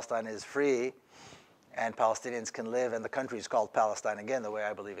all of Palestine is free and Palestinians can live and the country is called Palestine again, the way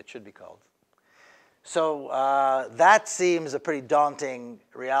I believe it should be called. So that seems a pretty daunting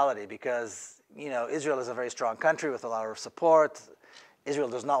reality because Israel is a very strong country with a lot of support. Israel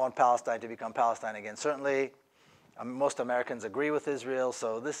does not want Palestine to become Palestine again, certainly. Most Americans agree with Israel,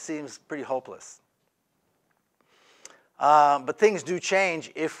 so this seems pretty hopeless. But things do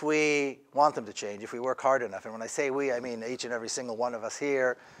change if we want them to change, if we work hard enough. And when I say we, I mean each and every single one of us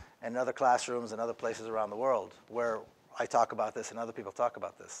here and other classrooms and other places around the world where I talk about this and other people talk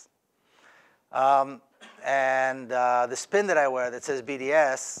about this. The spin that I wear that says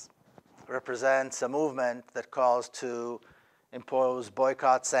BDS represents a movement that calls to impose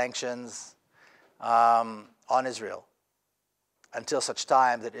boycott sanctions on Israel until such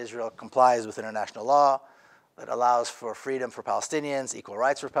time that Israel complies with international law that allows for freedom for Palestinians, equal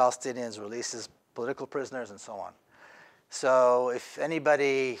rights for Palestinians, releases political prisoners, and so on. So if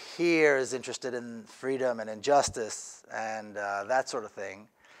anybody here is interested in freedom and injustice and that sort of thing,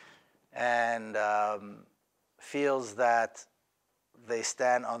 and feels that they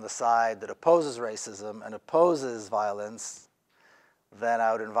stand on the side that opposes racism and opposes violence, then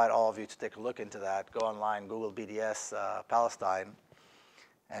I would invite all of you to take a look into that. Go online, Google BDS Palestine,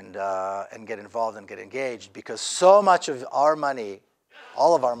 and get involved and get engaged, because so much of our money,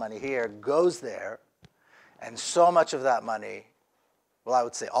 all of our money here, goes there, and so much of that money, well, I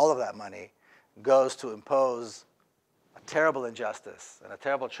would say all of that money, goes to impose a terrible injustice and a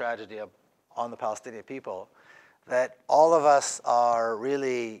terrible tragedy on the Palestinian people, that all of us are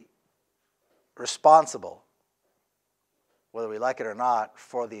really responsible, whether we like it or not,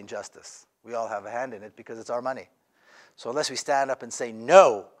 for the injustice. We all have a hand in it because it's our money. So unless we stand up and say,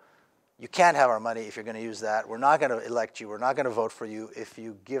 no, you can't have our money if you're going to use that, we're not going to elect you, we're not going to vote for you if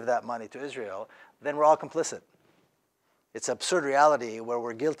you give that money to Israel, then we're all complicit. It's an absurd reality where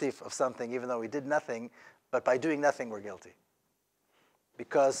we're guilty of something even though we did nothing, but by doing nothing we're guilty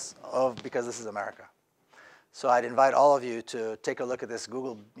because this is America. So I'd invite all of you to take a look at this,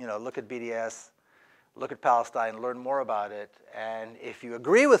 Google, look at BDS, look at Palestine, learn more about it, and if you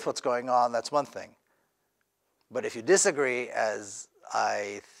agree with what's going on, that's one thing. But if you disagree, as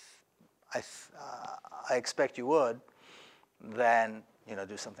I expect you would, then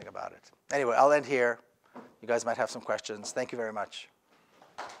do something about it. Anyway, I'll end here. You guys might have some questions. Thank you very much.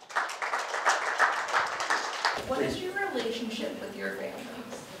 What is your relationship with your families?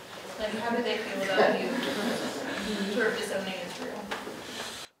 Like, how do they feel about you sort of disowning Israel?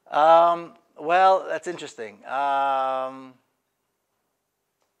 Well, that's interesting.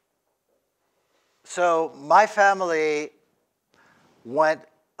 So my family went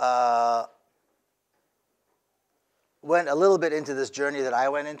a little bit into this journey that I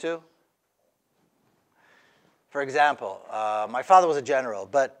went into. For example, my father was a general,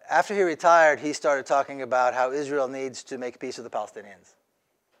 but after he retired, he started talking about how Israel needs to make peace with the Palestinians.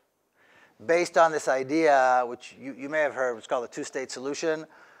 Based on this idea, which you may have heard, which is called the two-state solution,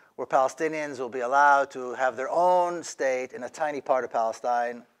 where Palestinians will be allowed to have their own state in a tiny part of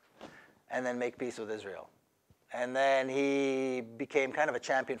Palestine and then make peace with Israel. And then he became kind of a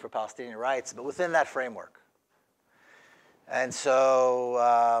champion for Palestinian rights, but within that framework. And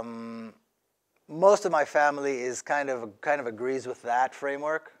so most of my family is kind of agrees with that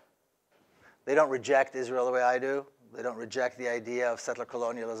framework. They don't reject Israel the way I do. They don't reject the idea of settler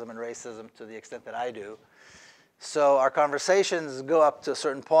colonialism and racism to the extent that I do. So our conversations go up to a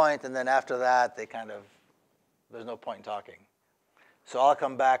certain point, and then after that, there's no point in talking. So I'll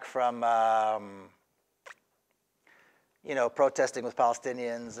come back from, protesting with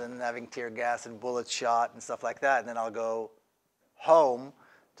Palestinians and having tear gas and bullets shot and stuff like that, and then I'll go home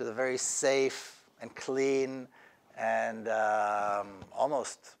to the very safe and clean and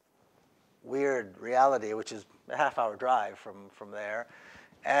almost weird reality, which is a half-hour drive from there,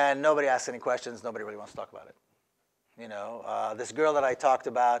 and nobody asks any questions. Nobody really wants to talk about it. This girl that I talked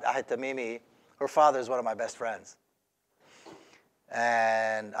about, Ahid Tamimi, her father is one of my best friends.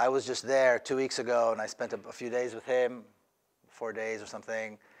 And I was just there 2 weeks ago, and I spent a few days with him, 4 days or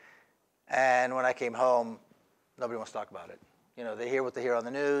something. And when I came home, nobody wants to talk about it. They hear what they hear on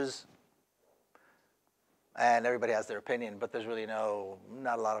the news, and everybody has their opinion, but there's really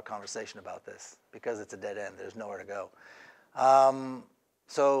not a lot of conversation about this because it's a dead end. There's nowhere to go.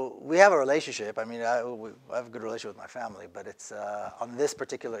 So we have a relationship. I mean, I have a good relationship with my family, but it's on this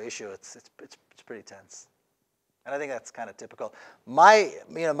particular issue, it's pretty tense. And I think that's kind of typical. I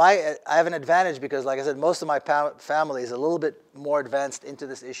have an advantage because, like I said, most of my family is a little bit more advanced into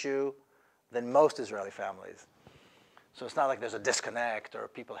this issue than most Israeli families. So it's not like there's a disconnect or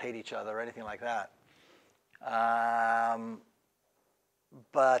people hate each other or anything like that.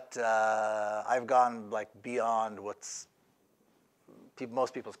 But I've gone beyond what's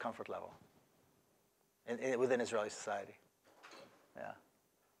most people's comfort level within Israeli society. Yeah.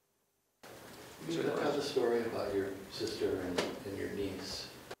 You tell the story about your sister and your niece.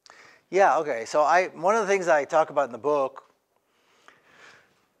 Yeah, okay. So one of the things I talk about in the book,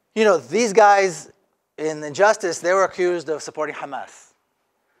 these guys in Injustice, they were accused of supporting Hamas.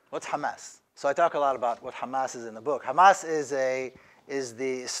 What's Hamas? So I talk a lot about what Hamas is in the book. Hamas is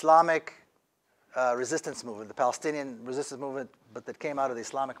the Islamic resistance movement, the Palestinian resistance movement, but that came out of the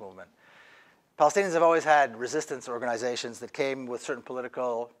Islamic movement. Palestinians have always had resistance organizations that came with certain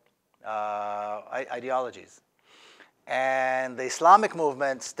political ideologies. And the Islamic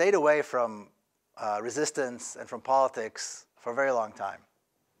movement stayed away from resistance and from politics for a very long time.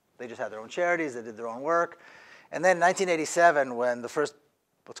 They just had their own charities, they did their own work. And then in 1987, when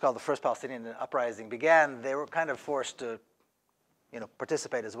what's called the first Palestinian uprising began, they were kind of forced to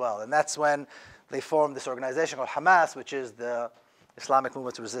participate as well. And that's when they formed this organization called Hamas, which is the Islamic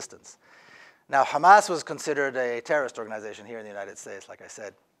movement's resistance. Now, Hamas was considered a terrorist organization here in the United States, like I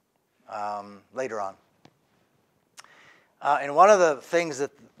said, later on. And one of the things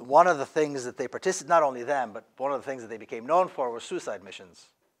that they participated, not only them, but one of the things that they became known for were suicide missions,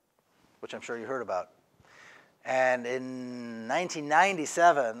 which I'm sure you heard about. And in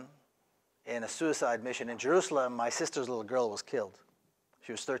 1997, in a suicide mission in Jerusalem, my sister's little girl was killed.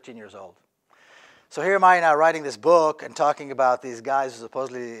 She was 13 years old. So here am I now writing this book and talking about these guys who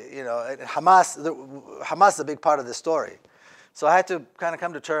supposedly, Hamas is a big part of this story. So I had to kind of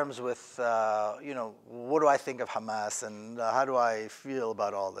come to terms with, what do I think of Hamas and how do I feel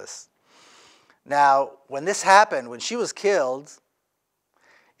about all this? Now, when this happened, when she was killed,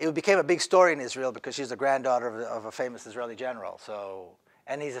 it became a big story in Israel because she's the granddaughter of a famous Israeli general.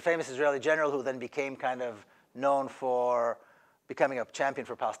 And he's a famous Israeli general who then became kind of known for becoming a champion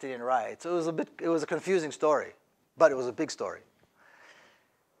for Palestinian rights. It was a confusing story, but it was a big story.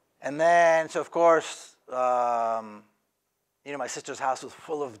 And then, so of course, my sister's house was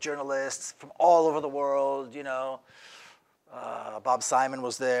full of journalists from all over the world, Bob Simon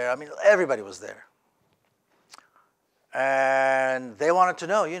was there. I mean, everybody was there. And they wanted to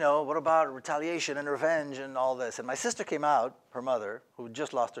know, what about retaliation and revenge and all this? And my sister came out, her mother, who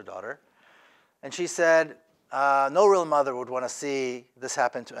just lost her daughter, and she said, no real mother would want to see this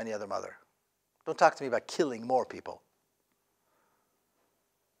happen to any other mother. Don't talk to me about killing more people.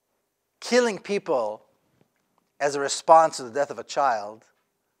 Killing people as a response to the death of a child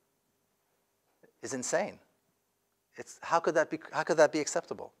is insane. How could that be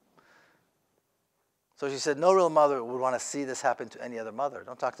acceptable? So she said, no real mother would want to see this happen to any other mother.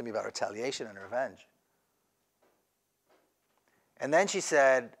 Don't talk to me about retaliation and revenge. And then she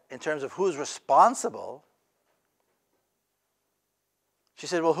said, in terms of who's responsible, she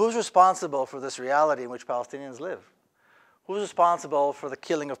said, well, who's responsible for this reality in which Palestinians live? Who's responsible for the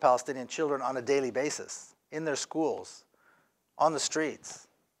killing of Palestinian children on a daily basis, in their schools, on the streets,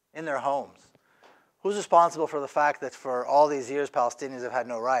 in their homes? Who's responsible for the fact that for all these years Palestinians have had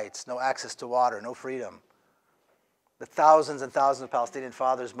no rights, no access to water, no freedom? That thousands and thousands of Palestinian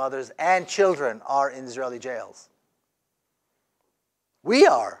fathers, mothers, and children are in Israeli jails. We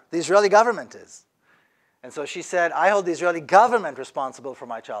are. The Israeli government is. And so she said, I hold the Israeli government responsible for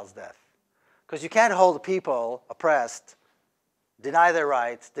my child's death. Because you can't hold people oppressed, deny their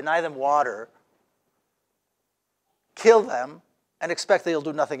rights, deny them water, kill them, and expect that you'll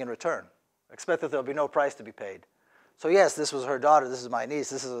do nothing in return. Expect that there'll be no price to be paid. So yes, this was her daughter, this is my niece,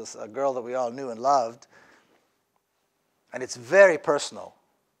 this is a girl that we all knew and loved. And it's very personal.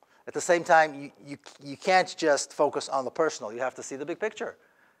 At the same time, you can't just focus on the personal. You have to see the big picture,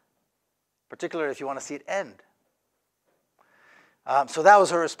 particularly if you want to see it end. So that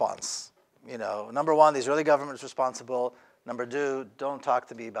was her response. Number one, the Israeli government is responsible. Number two, don't talk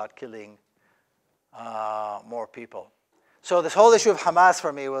to me about killing more people. So this whole issue of Hamas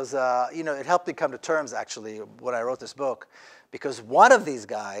for me was, it helped me come to terms, actually, when I wrote this book. Because one of these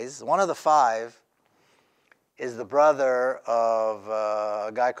guys, one of the five, is the brother of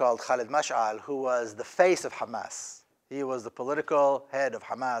a guy called Khalid Mash'al, who was the face of Hamas. He was the political head of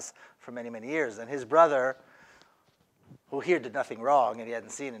Hamas for many, many years. And his brother, who here did nothing wrong and he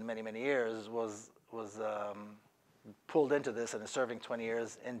hadn't seen in many, many years, was pulled into this and is serving 20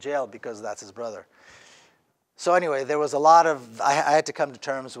 years in jail because that's his brother. So anyway, there was a lot of, I had to come to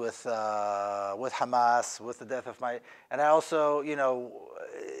terms with Hamas, with the death of and I also,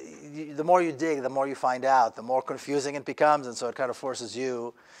 the more you dig, the more you find out, the more confusing it becomes, and so it kind of forces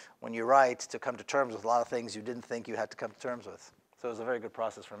you, when you write, to come to terms with a lot of things you didn't think you had to come to terms with. So it was a very good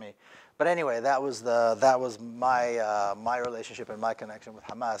process for me. But anyway, that was my relationship and my connection with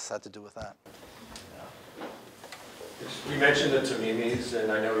Hamas had to do with that. We mentioned the Tamimis,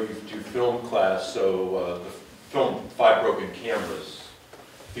 and I know you do film class, so the film Five Broken Cameras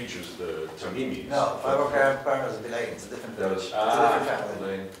features the Tamimis. No, Five Broken Cameras is Belain. It's a different village. It's a different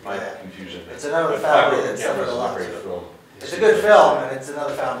family. My confusion. It's another family that's suffered a lot. It's a good film, and it's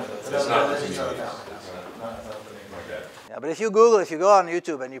another family. It's another village, it's another family. Okay. Yeah, but if you go on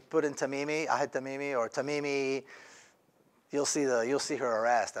YouTube and you put in Tamimi, Ahad Tamimi, or Tamimi, you'll see her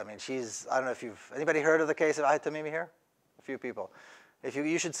arrest. I mean, I don't know if anybody heard of the case of Ahad Tamimi here? A few people.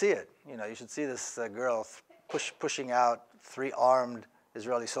 You should see it. You should see this girl pushing out 3 armed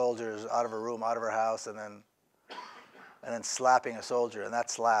Israeli soldiers out of her room, out of her house, and then slapping a soldier, and that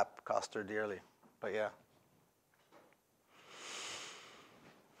slap cost her dearly. But yeah.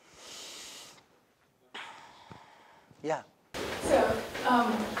 Yeah. So,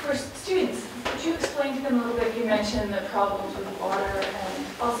 for students, could you explain to them a little bit? You mentioned the problems with water and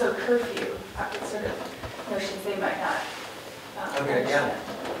also curfew, sort of notions they might not. Okay. Yeah.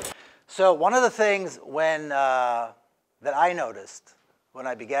 So one of the things that I noticed when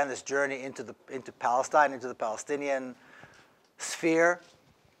I began this journey into Palestine, into the Palestinian sphere,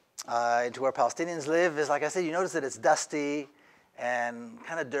 into where Palestinians live, is, like I said, you notice that it's dusty and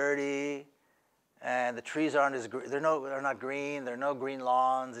kind of dirty, and the trees aren't they're not green. There are no green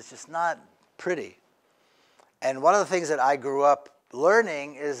lawns. It's just not pretty. And one of the things that I grew up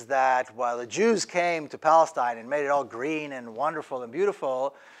learning is that while the Jews came to Palestine and made it all green and wonderful and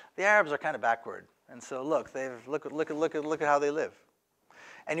beautiful, the Arabs are kind of backward. And so look at how they live.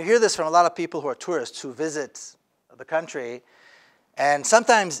 And you hear this from a lot of people who are tourists who visit the country, And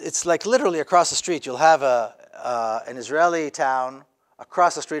sometimes it's like literally across the street. You'll have an Israeli town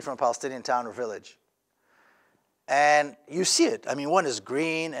across the street from a Palestinian town or village. And you see it. I mean, one is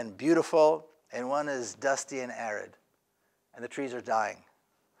green and beautiful, and one is dusty and arid. And the trees are dying.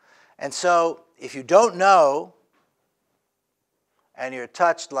 And so if you don't know, and you're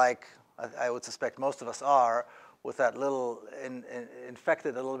touched like I would suspect most of us are, with that little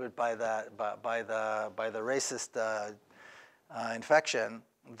infected a little bit by the racist infection,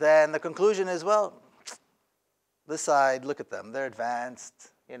 then the conclusion is, well, this side, look at them, they're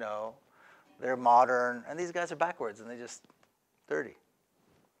advanced, you know, they're modern, and these guys are backwards and they're just dirty.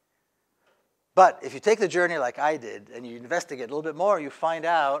 But if you take the journey like I did and you investigate a little bit more, you find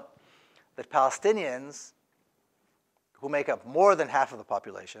out that Palestinians, who make up more than half of the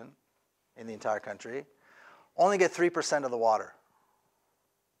population in the entire country, only get 3% of the water.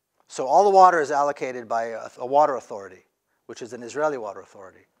 So all the water is allocated by a water authority, which is an Israeli water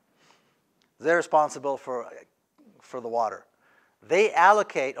authority. They're responsible for the water. They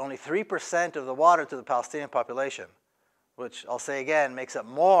allocate only 3% of the water to the Palestinian population, which I'll say again makes up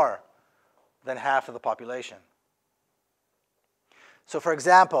more than half of the population. So for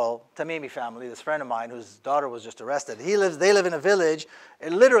example, Tamimi family, this friend of mine whose daughter was just arrested, they live in a village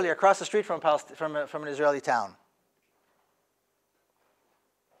literally across the street from an Israeli town.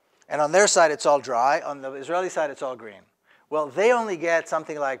 And on their side it's all dry, on the Israeli side it's all green. Well, they only get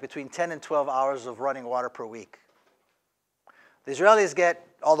something like between 10 and 12 hours of running water per week. The Israelis get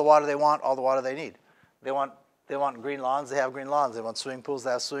all the water they want, all the water they need. They want green lawns, they have green lawns. They want swimming pools,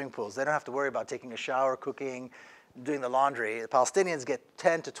 they have swimming pools. They don't have to worry about taking a shower, cooking, doing the laundry. The Palestinians get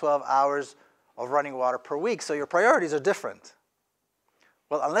 10 to 12 hours of running water per week, so your priorities are different.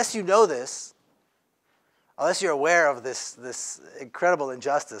 Well, unless you know this, unless you're aware of this incredible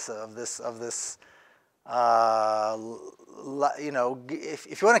injustice of this you know,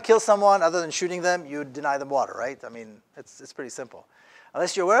 if you want to kill someone other than shooting them, you deny them water, right? I mean, it's pretty simple.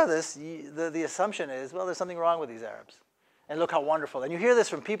 Unless you're aware of this, the assumption is, well, there's something wrong with these Arabs. And look how wonderful. And you hear this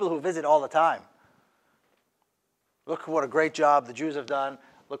from people who visit all the time. Look what a great job the Jews have done.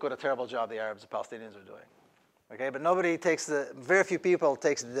 Look what a terrible job the Arabs, the Palestinians are doing. Okay, but very few people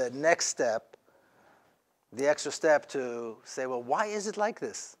takes the next step, the extra step to say, well, why is it like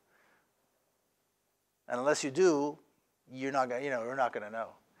this? And unless you do, you're not going to know.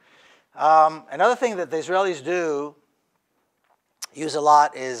 Another thing that the Israelis do use a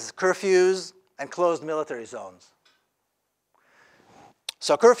lot is curfews and closed military zones.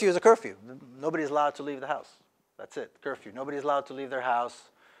 So curfew is a curfew. Nobody's allowed to leave the house. That's it, curfew. Nobody's allowed to leave their house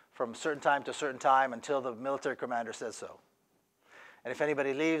from a certain time to a certain time until the military commander says so. And if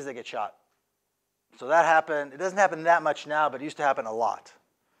anybody leaves, they get shot. So that happened. It doesn't happen that much now, but it used to happen a lot.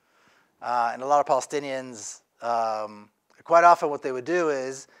 And a lot of Palestinians, quite often what they would do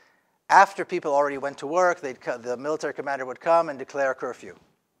is, after people already went to work, the military commander would come and declare a curfew.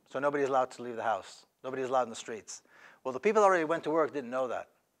 So nobody's allowed to leave the house. Nobody's allowed in the streets. Well, the people already went to work didn't know that.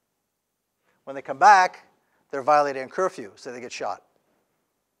 When they come back, they're violating a curfew, so they get shot.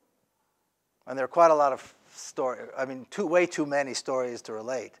 And there are quite a lot of way too many stories to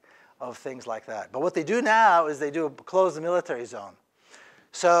relate of things like that. But what they do now is they close the military zone.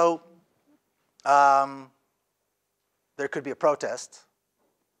 So there could be a protest.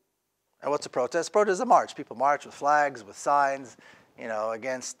 And what's a protest? A protest is a march. People march with flags, with signs, you know,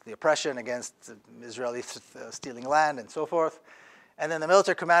 against the oppression, against Israelis stealing land and so forth. And then the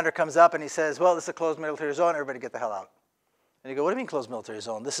military commander comes up and he says, well, this is a closed military zone. Everybody get the hell out. And you go, what do you mean closed military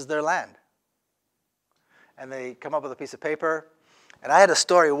zone? This is their land. And they come up with a piece of paper. And I had a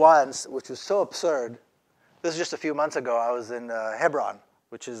story once which was so absurd. This is just a few months ago. I was in Hebron,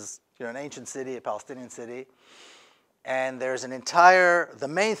 which is an ancient city, a Palestinian city. And there's the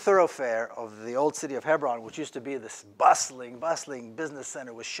main thoroughfare of the old city of Hebron, which used to be this bustling business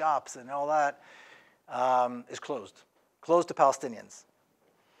center with shops and all that, is closed to Palestinians.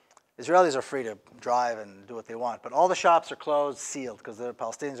 Israelis are free to drive and do what they want, but all the shops are closed, sealed, because the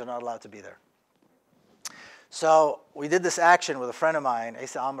Palestinians are not allowed to be there. So we did this action with a friend of mine,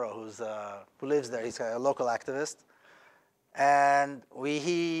 Asa Amro, who lives there. He's a local activist. And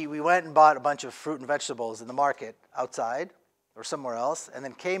we went and bought a bunch of fruit and vegetables in the market outside or somewhere else, and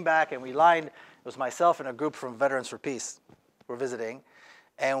then came back and we lined, it was myself and a group from Veterans for Peace were visiting,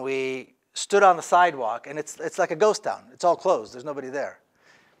 and we stood on the sidewalk, and it's like a ghost town. It's all closed. There's nobody there.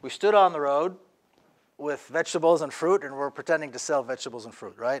 We stood on the road with vegetables and fruit, and we're pretending to sell vegetables and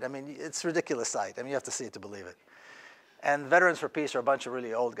fruit, right? I mean, it's a ridiculous sight. I mean, you have to see it to believe it. And Veterans for Peace are a bunch of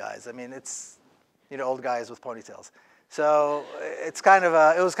really old guys. I mean, it's, old guys with ponytails. So it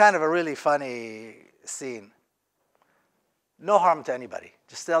was kind of a really funny scene. No harm to anybody.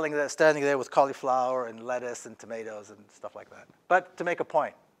 Just standing there with cauliflower and lettuce and tomatoes and stuff like that. But to make a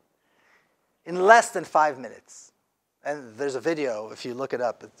point, in less than 5 minutes, and there's a video, if you look it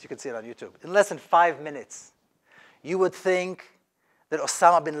up, you can see it on YouTube. In less than 5 minutes, you would think that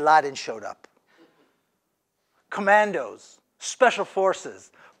Osama bin Laden showed up. Commandos, special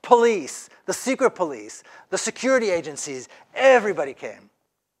forces, police, the secret police, the security agencies, everybody came.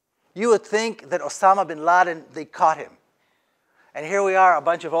 You would think that Osama bin Laden, they caught him. And here we are, a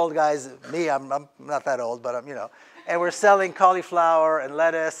bunch of old guys, me, I'm not that old, but you know, and we're selling cauliflower and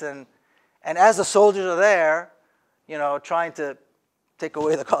lettuce, and as the soldiers are there, you know, trying to take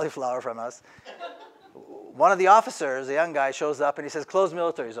away the cauliflower from us, one of the officers, a young guy, shows up and he says, "Closed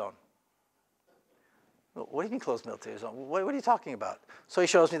military zone." What do you mean closed military zone? What are you talking about? So he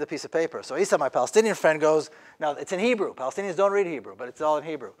shows me the piece of paper. So Isa, my Palestinian friend, goes, now it's in Hebrew. Palestinians don't read Hebrew, but it's all in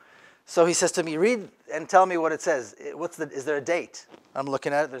Hebrew. So he says to me, read and tell me what it says. Is there a date? I'm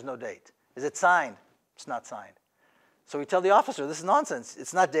looking at it, there's no date. Is it signed? It's not signed. So we tell the officer, this is nonsense.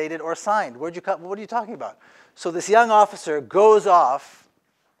 It's not dated or signed. What are you talking about? So this young officer goes off,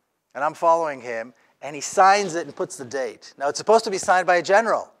 and I'm following him, and he signs it and puts the date. Now it's supposed to be signed by a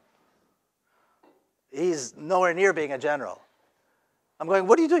general. He's nowhere near being a general. I'm going,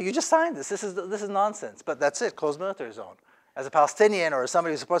 what are you doing? You just signed this. This is nonsense. But that's it, closed military zone. As a Palestinian or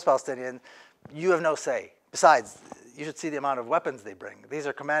somebody who supports Palestinians, you have no say. Besides, you should see the amount of weapons they bring. These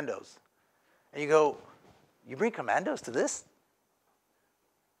are commandos. And you go, you bring commandos to this?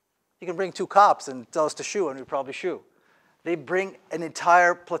 You can bring 2 cops and tell us to shoo, and we probably shoo. They bring an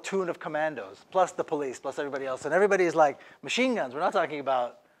entire platoon of commandos, plus the police, plus everybody else. And everybody's like, machine guns. We're not talking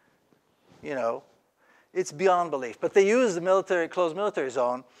about, you know, it's beyond belief. But they use the closed military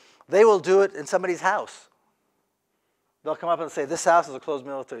zone. They will do it in somebody's house. They'll come up and say, this house is a closed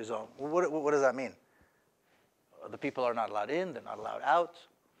military zone. What does that mean? The people are not allowed in. They're not allowed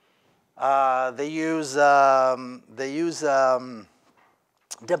out. They use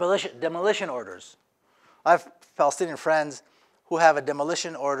demolition orders. I have Palestinian friends who have a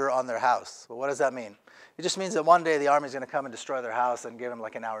demolition order on their house. Well, what does that mean? It just means that one day the army is going to come and destroy their house and give them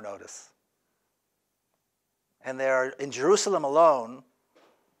like an hour notice. And there are, in Jerusalem alone,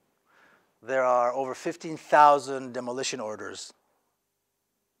 there are over 15,000 demolition orders.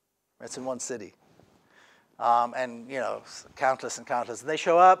 It's in one city. And, you know, countless and countless. And they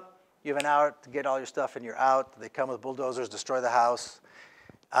show up, you have an hour to get all your stuff and you're out. They come with bulldozers, destroy the house.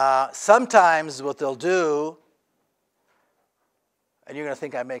 Sometimes what they'll do, and you're going to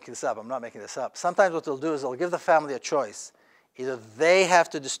think I'm making this up. I'm not making this up. Sometimes what they'll do is they'll give the family a choice. Either they have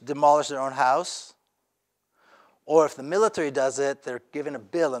to just demolish their own house, or if the military does it, they're given a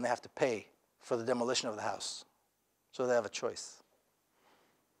bill and they have to pay for the demolition of the house. So they have a choice.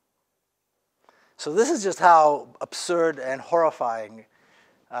 So this is just how absurd and horrifying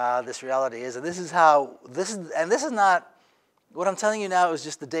this reality is. And this is not, what I'm telling you now is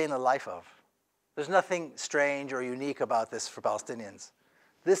just the day in the life of. There's nothing strange or unique about this for Palestinians.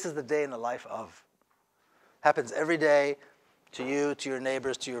 This is the day in the life of. Happens every day to you, to your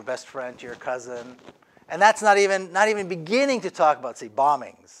neighbors, to your best friend, to your cousin. And that's not even beginning to talk about, say,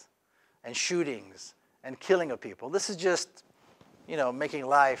 bombings and shootings and killing of people. This is just, you know, making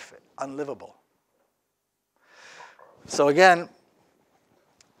life unlivable. So again,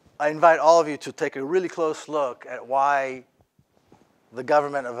 I invite all of you to take a really close look at why the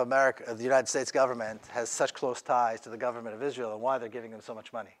government of America, the United States government, has such close ties to the government of Israel and why they're giving them so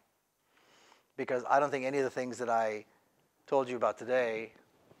much money. Because I don't think any of the things that I told you about today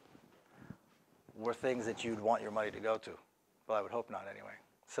were things that you'd want your money to go to. Well, I would hope not anyway.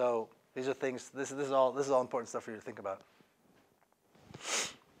 So these are things, this is all important stuff for you to think about.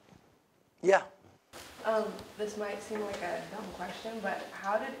 Yeah? This might seem like a dumb question, but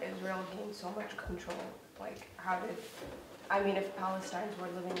how did Israel gain so much control? Like, if Palestinians were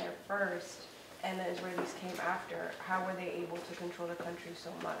living there first and the Israelis came after, how were they able to control the country so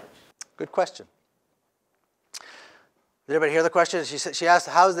much? Good question. Did everybody hear the question? She asked,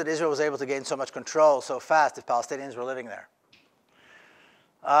 how is it Israel was able to gain so much control so fast if Palestinians were living there?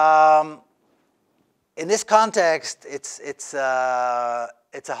 In this context, it's a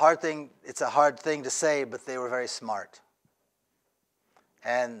hard thing to say, but they were very smart.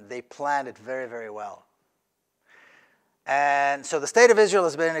 And they planned it very, very well. And so the state of Israel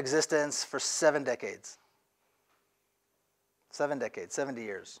has been in existence for 7 decades. 7 decades, 70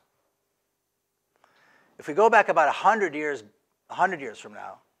 years. If we go back about 100 years from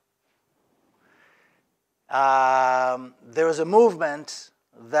now, there was a movement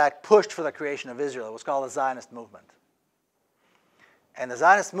that pushed for the creation of Israel. It was called the Zionist movement. And the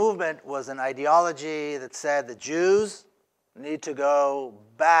Zionist movement was an ideology that said that Jews need to go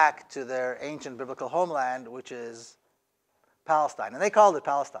back to their ancient biblical homeland, which is Palestine. And they called it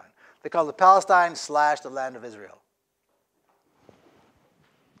Palestine. They called it Palestine / the land of Israel.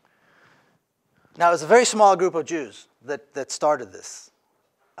 Now, it was a very small group of Jews that started this.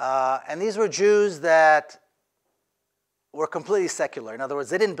 And these were Jews that were completely secular. In other words,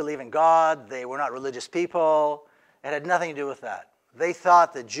 they didn't believe in God. They were not religious people. It had nothing to do with that. They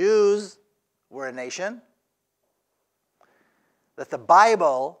thought that Jews were a nation, that the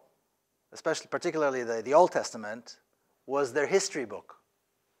Bible, particularly the Old Testament, was their history book.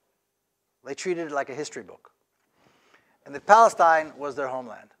 They treated it like a history book. And that Palestine was their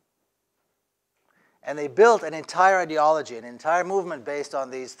homeland. And they built an entire ideology, an entire movement based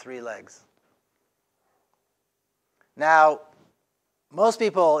on these three legs. Now, most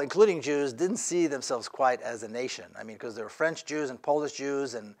people, including Jews, didn't see themselves quite as a nation. I mean, because there were French Jews and Polish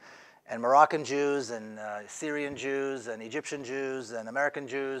Jews and Moroccan Jews and Syrian Jews and Egyptian Jews and American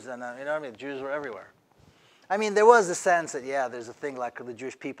Jews and, you know what I mean? Jews were everywhere. I mean, there was a sense that, yeah, there's a thing like the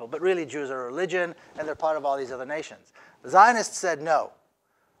Jewish people, but really Jews are a religion and they're part of all these other nations. The Zionists said, no,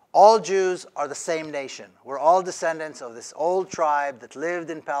 all Jews are the same nation. We're all descendants of this old tribe that lived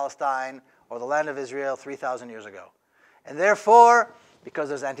in Palestine or the land of Israel 3,000 years ago. And therefore, because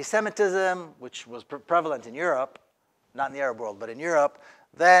there's anti-Semitism, which was prevalent in Europe, not in the Arab world, but in Europe,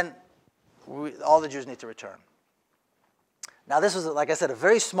 then all the Jews need to return. Now, this was, like I said, a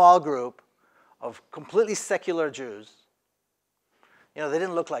very small group of completely secular Jews. You know, they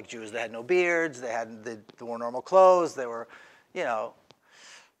didn't look like Jews. They had no beards. They wore normal clothes. They were, you know.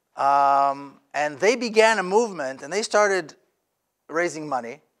 And they began a movement, and they started raising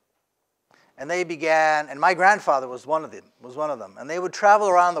money. And they began, and my grandfather was one of them. And they would travel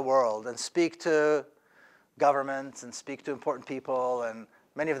around the world and speak to governments and speak to important people. And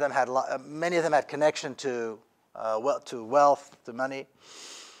many of them had connection to wealth, to money.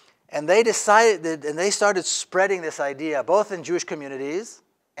 And they decided, and they started spreading this idea both in Jewish communities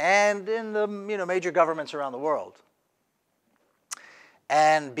and in the major governments around the world.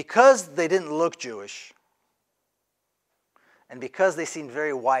 And because they didn't look Jewish, and because they seemed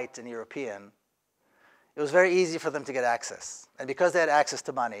very white and European, it was very easy for them to get access. And because they had access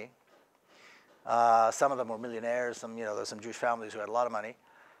to money, some of them were millionaires. There were some Jewish families who had a lot of money.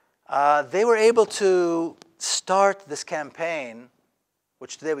 They were able to start this campaign,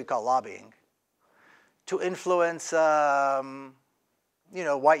 which today we call lobbying, to influence, white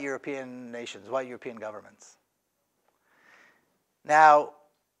European nations, white European governments. Now,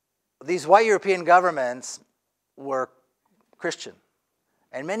 these white European governments were Christian,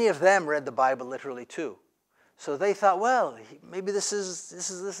 and many of them read the Bible literally too. So they thought, well, maybe this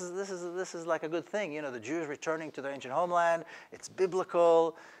is like a good thing. The Jews returning to their ancient homeland. It's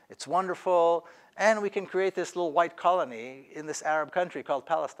biblical. It's wonderful. And we can create this little white colony in this Arab country called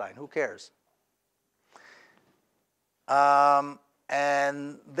Palestine. Who cares? And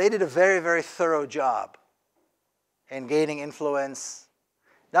they did a very, very thorough job in gaining influence,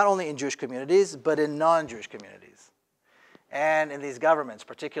 not only in Jewish communities, but in non-Jewish communities. And in these governments,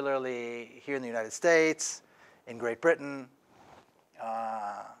 particularly here in the United States, in Great Britain,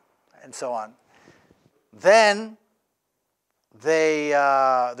 and so on. Then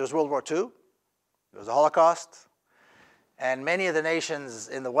there was World War II. There was the Holocaust. And many of the nations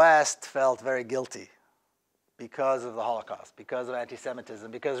in the West felt very guilty because of the Holocaust, because of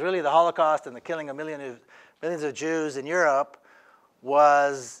anti-Semitism, because really the Holocaust and the killing of millions of Jews in Europe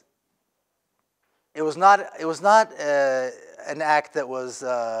was not an act that was,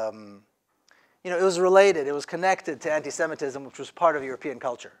 it was related. It was connected to anti-Semitism, which was part of European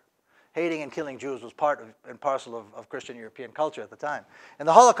culture. Hating and killing Jews was part and parcel of Christian European culture at the time. And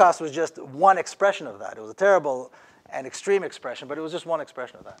the Holocaust was just one expression of that. It was a terrible and extreme expression, but it was just one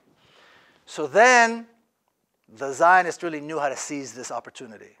expression of that. So then the Zionists really knew how to seize this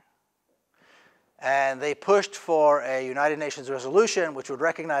opportunity. And they pushed for a United Nations resolution which would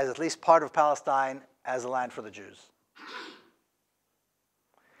recognize at least part of Palestine as a land for the Jews.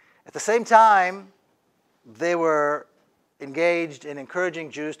 At the same time, they were engaged in encouraging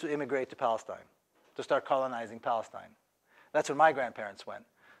Jews to immigrate to Palestine, to start colonizing Palestine. That's where my grandparents went.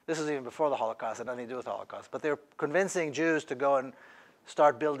 This was even before the Holocaust, it had nothing to do with the Holocaust. But they were convincing Jews to go and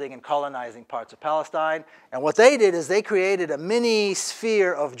start building and colonizing parts of Palestine. And what they did is they created a mini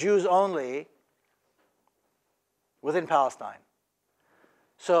sphere of Jews only within Palestine.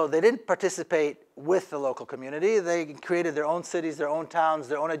 So they didn't participate with the local community. They created their own cities, their own towns,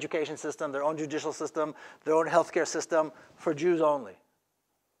 their own education system, their own judicial system, their own healthcare system for Jews only.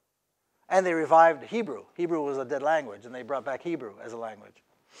 And they revived Hebrew. Hebrew was a dead language, and they brought back Hebrew as a language.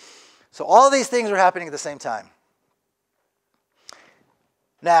 So all these things were happening at the same time.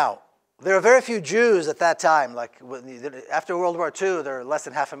 Now, there are very few Jews at that time. Like after World War II, there were less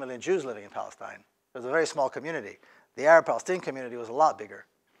than 500,000 Jews living in Palestine. It was a very small community. The Arab Palestinian community was a lot bigger,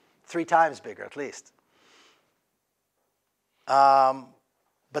 3 times bigger at least.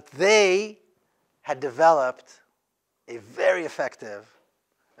 But they had developed a very effective,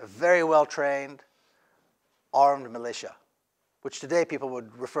 a very well-trained, armed militia, which today people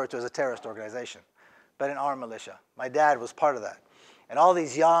would refer to as a terrorist organization, but an armed militia. My dad was part of that. And all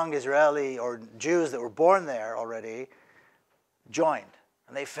these young Israeli or Jews that were born there already joined.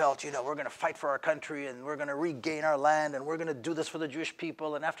 And they felt, you know, we're going to fight for our country and we're going to regain our land and we're going to do this for the Jewish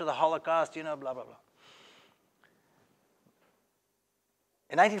people. And after the Holocaust, you know, blah, blah, blah.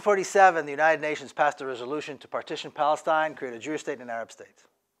 In 1947, the United Nations passed a resolution to partition Palestine, create a Jewish state and an Arab state.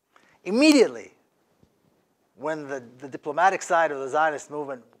 Immediately, when the diplomatic side of the Zionist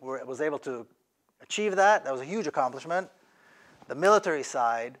movement was able to achieve that, that was a huge accomplishment, the military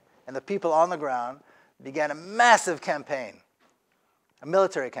side and the people on the ground began a massive campaign, a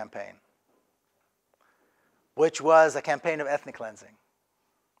military campaign, which was a campaign of ethnic cleansing.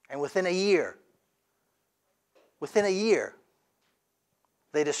 And within a year,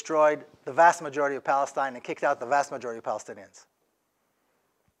 they destroyed the vast majority of Palestine and kicked out the vast majority of Palestinians.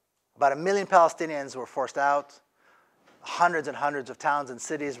 About 1 million Palestinians were forced out. Hundreds and hundreds of towns and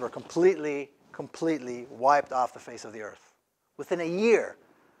cities were completely wiped off the face of the earth. Within a year.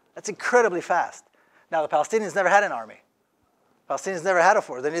 That's incredibly fast. Now, the Palestinians never had an army. Palestinians never had a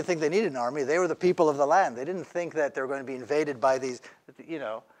force. They didn't think they needed an army. They were the people of the land. They didn't think that they were going to be invaded by these, you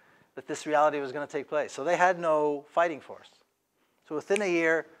know, that this reality was going to take place. So they had no fighting force. So within a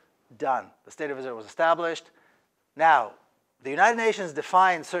year, done. The State of Israel was established. Now, the United Nations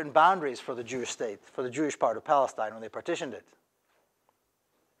defined certain boundaries for the Jewish state, for the Jewish part of Palestine when they partitioned it.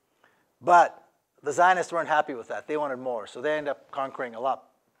 But the Zionists weren't happy with that. They wanted more. So they ended up conquering a lot,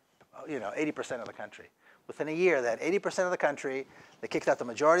 you know, 80% of the country. Within a year, they had 80% of the country. They kicked out the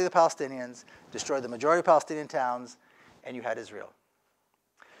majority of the Palestinians, destroyed the majority of Palestinian towns, and you had Israel.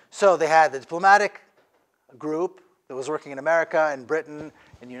 So they had the diplomatic group that was working in America and Britain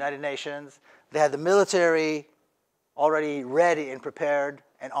and the United Nations. They had the military already ready and prepared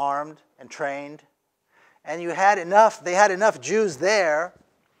and armed and trained. And they had enough Jews there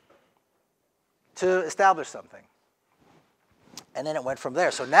to establish something. And then it went from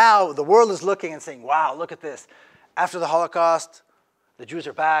there. So now the world is looking and saying, wow, look at this. After the Holocaust, the Jews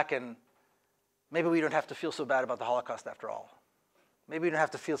are back, and maybe we don't have to feel so bad about the Holocaust after all. Maybe we don't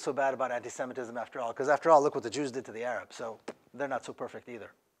have to feel so bad about anti-Semitism after all, because after all, look what the Jews did to the Arabs, so they're not so perfect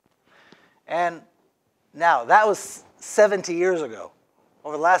either. And now, that was 70 years ago.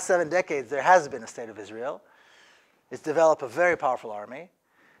 Over the last 7 decades, there has been a state of Israel. It's developed a very powerful army.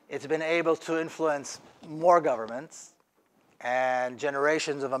 It's been able to influence more governments and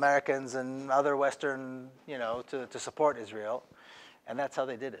generations of Americans and other Western, you know, to support Israel. And that's how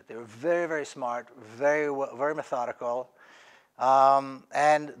they did it. They were very, very smart, very methodical.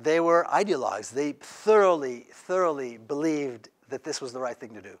 And they were ideologues. They thoroughly believed that this was the right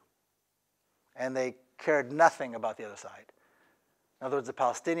thing to do. And they cared nothing about the other side. In other words, the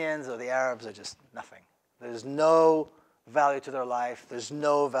Palestinians or the Arabs are just nothing. There's no value to their life. There's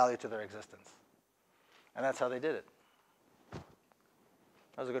no value to their existence. And that's how they did it.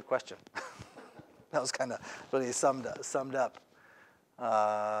 That was a good question. That was kind of really summed up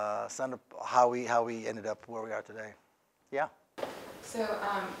how we ended up where we are today. Yeah. So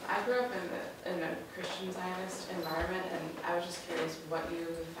I grew up in a Christian Zionist environment, and I was just curious what you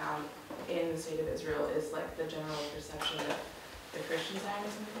found in the State of Israel is like the general perception of the Christian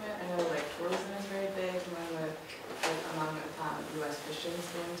Zionist movement. I know like tourism is very big among U.S. Christians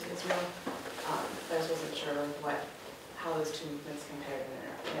going to Israel, but I just wasn't sure how those two movements compared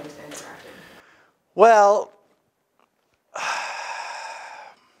and interacted. Well,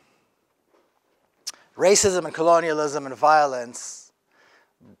 racism and colonialism and violence,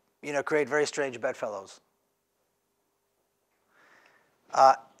 you know, create very strange bedfellows.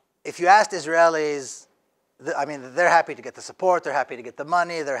 If you asked Israelis, I mean, they're happy to get the support, they're happy to get the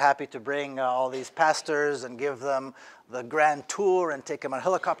money, they're happy to bring all these pastors and give them the grand tour and take them on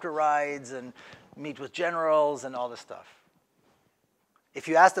helicopter rides and meet with generals and all this stuff. If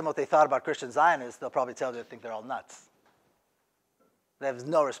you ask them what they thought about Christian Zionists, they'll probably tell you they think they're all nuts. They have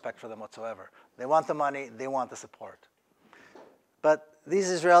no respect for them whatsoever. They want the money, they want the support. But these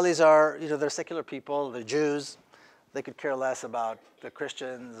Israelis are, you know, they're secular people, they're Jews. They could care less about the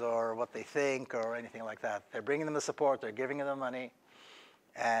Christians or what they think or anything like that. They're bringing them the support, they're giving them money,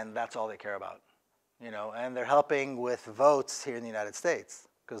 and that's all they care about. You know, and they're helping with votes here in the United States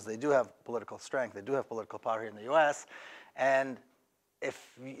because they do have political strength, they do have political power here in the US, and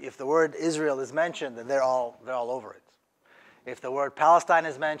if the word Israel is mentioned, then they're all over it. If the word Palestine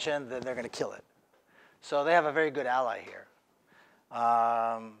is mentioned, then they're going to kill it. So they have a very good ally here.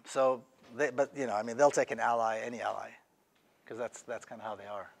 But you know, I mean, they'll take an ally, any ally, because that's kind of how they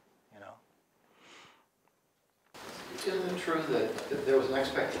are, you know. Isn't it true that there was an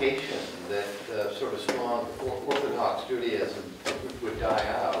expectation that sort of strong Orthodox Judaism would die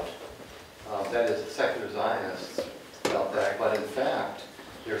out? That is, the secular Zionists felt that, but in fact,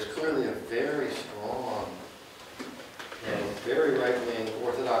 there's clearly a very strong and very right-wing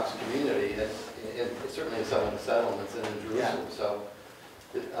Orthodox community, and certainly in some of the settlements and in Jerusalem. Yeah. So,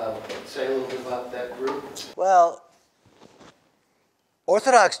 say a little bit about that group. Well,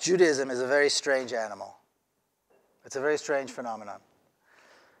 Orthodox Judaism is a very strange animal. It's a very strange phenomenon.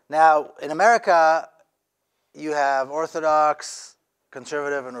 Now, in America, you have Orthodox,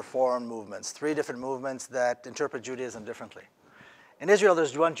 conservative, and Reform movements, 3 different movements that interpret Judaism differently. In Israel,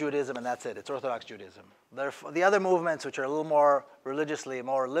 there's one Judaism, and that's it. It's Orthodox Judaism. The other movements, which are a little more religiously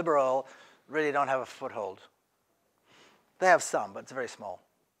more liberal, really don't have a foothold. They have some, but it's very small.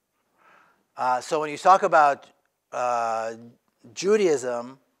 So when you talk about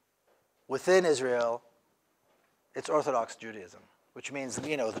Judaism within Israel, it's Orthodox Judaism, which means,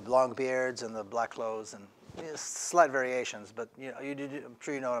 you know, the long beards and the black clothes and slight variations, but you know, I'm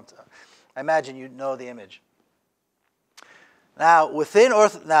sure you know. I imagine you know the image. Now,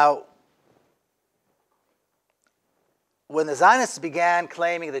 when the Zionists began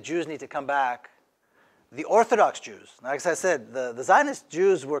claiming that Jews need to come back, the Orthodox Jews, like I said, the Zionist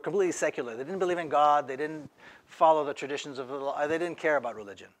Jews were completely secular. They didn't believe in God. They didn't follow the traditions of the law. They didn't care about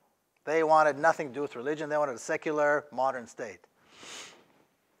religion. They wanted nothing to do with religion. They wanted a secular, modern state.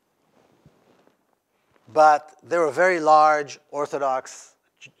 But there were very large Orthodox,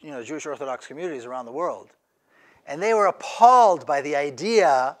 you know, Jewish Orthodox communities around the world. And they were appalled by the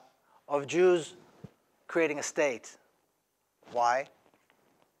idea of Jews creating a state. Why?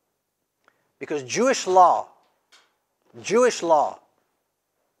 Because Jewish law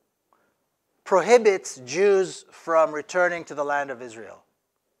prohibits Jews from returning to the land of Israel.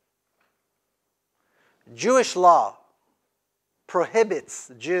 Jewish law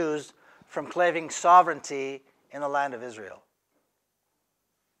prohibits Jews from claiming sovereignty in the land of Israel.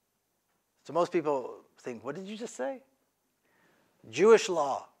 So most people think, what did you just say? Jewish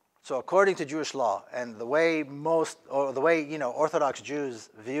law. So according to Jewish law, and the way you know, Orthodox Jews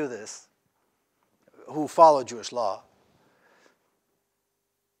view this, who follow Jewish law,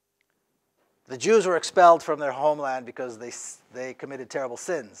 the Jews were expelled from their homeland because they committed terrible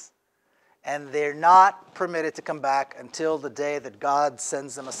sins. And they're not permitted to come back until the day that God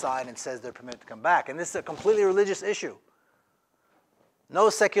sends them a sign and says they're permitted to come back. And this is a completely religious issue. No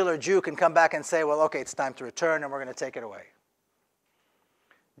secular Jew can come back and say, well, okay, it's time to return and we're going to take it away.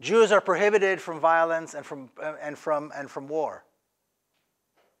 Jews are prohibited from violence and from war.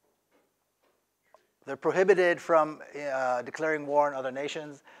 They're prohibited from declaring war on other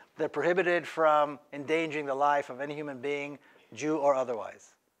nations. They're prohibited from endangering the life of any human being, Jew or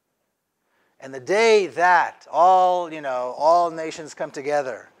otherwise. And the day that all nations come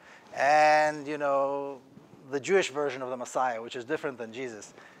together, and you know, the Jewish version of the Messiah, which is different than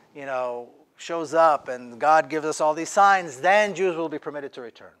Jesus, you know, shows up, and God gives us all these signs, then Jews will be permitted to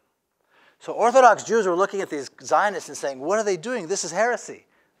return. So Orthodox Jews were looking at these Zionists and saying, "What are they doing? This is heresy.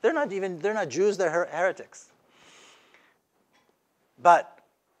 They're not Jews. They're heretics." But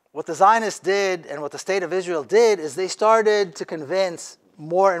what the Zionists did, and what the state of Israel did, is they started to convince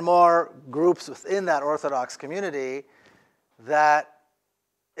more and more groups within that Orthodox community that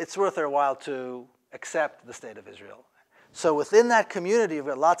it's worth their while to accept the state of Israel. So within that community, you've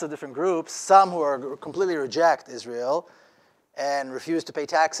got lots of different groups, some who are completely reject Israel and refuse to pay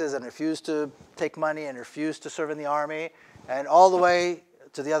taxes and refuse to take money and refuse to serve in the army, and all the way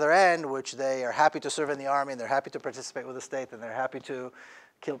to the other end, which they are happy to serve in the army and they're happy to participate with the state and they're happy to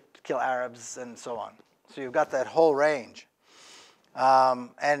kill Arabs and so on. So you've got that whole range.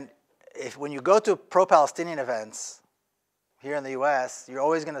 And when you go to pro-Palestinian events here in the US, you're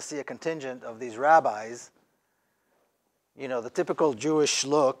always going to see a contingent of these rabbis, you know, the typical Jewish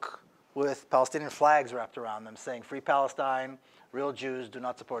look with Palestinian flags wrapped around them saying, "Free Palestine, real Jews do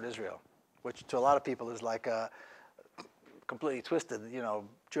not support Israel," which to a lot of people is like completely twisted. You know,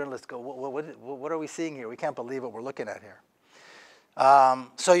 journalists go, what are we seeing here? We can't believe what we're looking at here.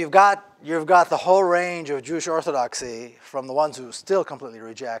 So you've got the whole range of Jewish orthodoxy, from the ones who still completely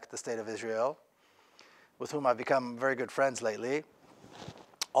reject the state of Israel, with whom I've become very good friends lately,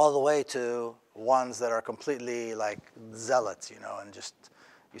 all the way to ones that are completely like zealots, you know, and just,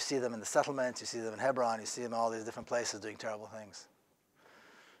 you see them in the settlements, you see them in Hebron, you see them in all these different places doing terrible things.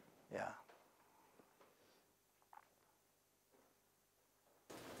 Yeah.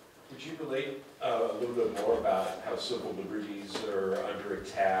 Would you relate a little bit more about how civil liberties are under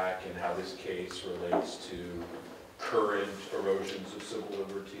attack and how this case relates to current erosions of civil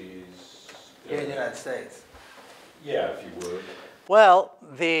liberties? Here in the United States. Yeah, if you would. Well,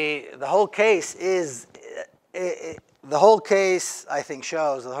 the whole case is, the whole case, I think,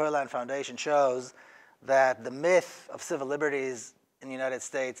 shows, the Holy Land Foundation shows that the myth of civil liberties in the United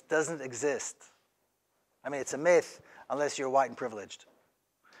States doesn't exist. I mean, it's a myth unless you're white and privileged.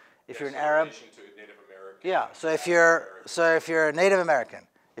 If you're an Arab, yeah. So if you're a Native American,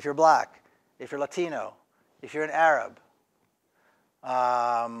 if you're black, if you're Latino, if you're an Arab,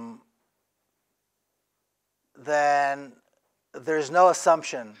 then there's no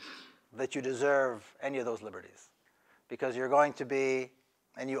assumption that you deserve any of those liberties, because you're going to be,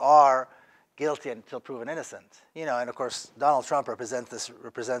 and you are, guilty until proven innocent. You know, and of course, Donald Trump represents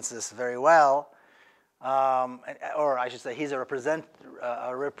this very well. Or I should say, he's a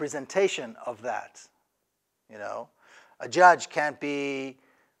representation of that. You know, a judge can't be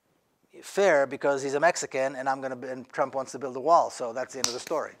fair because he's a Mexican, and Trump wants to build a wall. So that's the end of the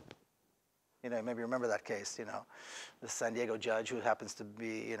story. You know, maybe you remember that case. You know, the San Diego judge who happens to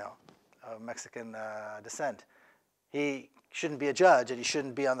be, you know, of Mexican descent. He shouldn't be a judge, and he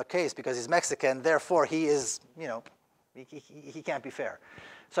shouldn't be on the case because he's Mexican. Therefore, he is, you know, he can't be fair.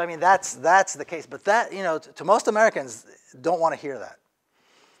 So I mean, that's the case. But that, you know, to most Americans, don't want to hear that.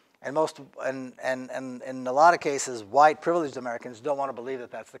 And in a lot of cases, white privileged Americans don't want to believe that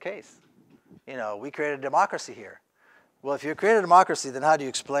that's the case. You know, we created a democracy here. Well, if you create a democracy, then how do you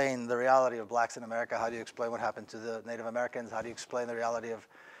explain the reality of blacks in America? How do you explain what happened to the Native Americans? How do you explain the reality of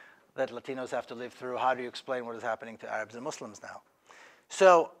that Latinos have to live through? How do you explain what is happening to Arabs and Muslims now?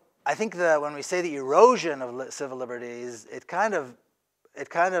 So I think that when we say the erosion of civil liberties, it kind of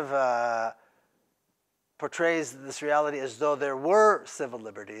portrays this reality as though there were civil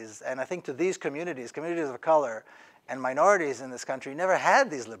liberties. And I think to these communities of color and minorities in this country never had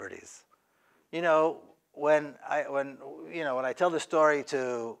these liberties. You know, when I tell this story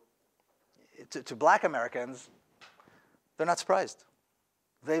to black Americans, they're not surprised.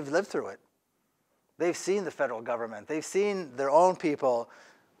 They've lived through it. They've seen the federal government. They've seen their own people,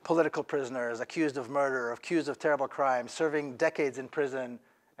 political prisoners, accused of murder, accused of terrible crimes, serving decades in prison,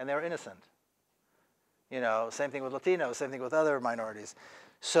 and they were innocent. You know, same thing with Latinos, same thing with other minorities.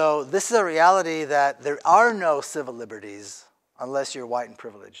 So this is a reality that there are no civil liberties unless you're white and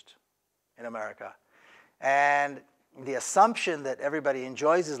privileged in America. And the assumption that everybody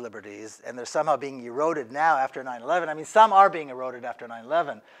enjoys these liberties and they're somehow being eroded now after 9/11. I mean, some are being eroded after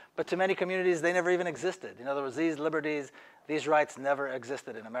 9/11, but to many communities, they never even existed. In other words, these liberties, these rights never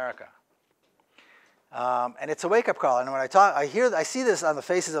existed in America. And it's a wake-up call. And when I see this on the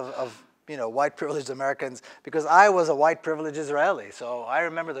faces of you know, white privileged Americans, because I was a white privileged Israeli. So I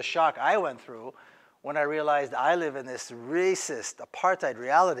remember the shock I went through when I realized I live in this racist apartheid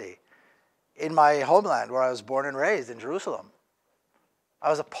reality in my homeland where I was born and raised in Jerusalem. I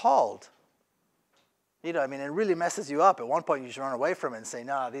was appalled. You know, I mean, it really messes you up. At one point, you just run away from it and say,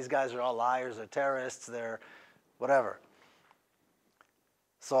 no, these guys are all liars, they're terrorists, they're whatever.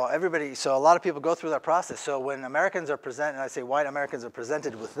 So a lot of people go through that process. So when Americans are presented, and I say white Americans are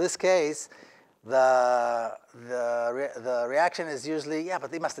presented with this case, the reaction is usually, yeah,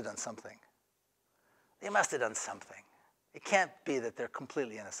 but they must have done something. They must have done something. It can't be that they're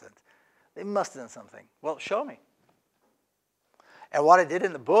completely innocent. They must have done something. Well, show me. And what I did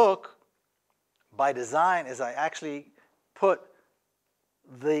in the book, by design, is I actually put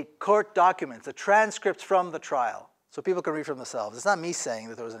the court documents, the transcripts from the trial, so people can read for themselves. It's not me saying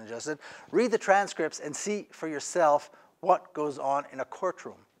that there was an injustice. Read the transcripts and see for yourself what goes on in a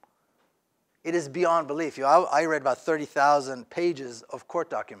courtroom. It is beyond belief. I read about 30,000 pages of court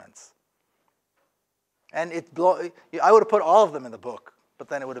documents. And I would have put all of them in the book, but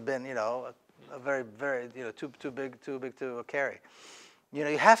then it would have been, you know, a very, very, you know, too big to carry. You know,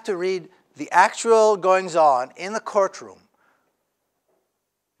 you have to read the actual goings-on in the courtroom,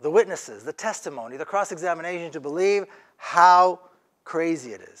 the witnesses, the testimony, the cross-examination, to believe how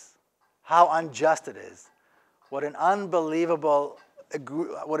crazy it is, how unjust it is, what an unbelievable,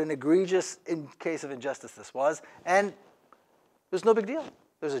 what an egregious case of injustice this was. And there's no big deal.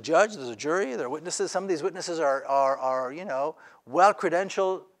 There's a judge, there's a jury, there are witnesses. Some of these witnesses are you know,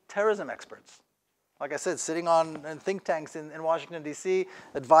 well-credentialed terrorism experts. Like I said, sitting in think tanks in Washington, D.C.,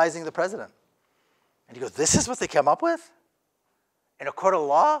 advising the president. And you go, this is what they came up with? In a court of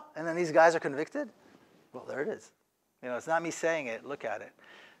law? And then these guys are convicted? Well, there it is. You know, it's not me saying it. Look at it.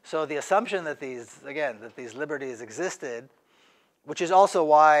 So the assumption that these liberties existed which is also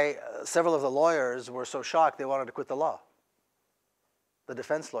why several of the lawyers were so shocked they wanted to quit the law. The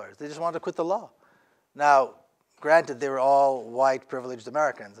defense lawyers, they just wanted to quit the law. Now, granted, they were all white, privileged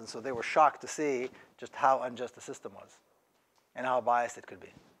Americans, and so they were shocked to see just how unjust the system was and how biased it could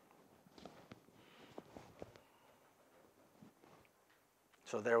be.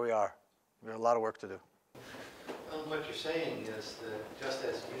 So there we are. We have a lot of work to do. Well, what you're saying is that just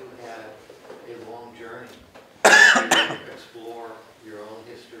as you had a long journey to explore your own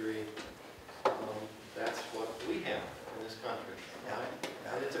history, that's what we have in this country, right?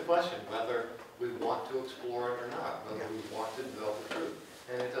 And it's a question whether we want to explore it or not, whether we want to develop the truth.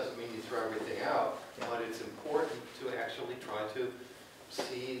 And it doesn't mean you throw everything out, but it's important to actually try to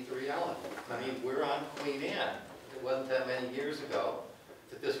see the reality. I mean, we're on Queen Anne. It wasn't that many years ago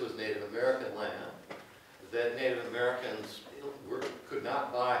that this was Native American land, that Native Americans could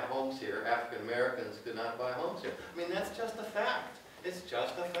not buy homes here, African Americans could not buy homes here. I mean, that's just a fact. It's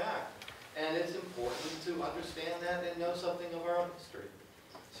just a fact. And it's important to understand that and know something of our own history.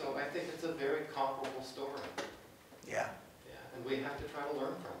 So I think it's a very comparable story. Yeah. Yeah, and we have to try to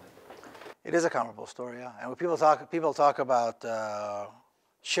learn from it. It is a comparable story, yeah. And when people talk about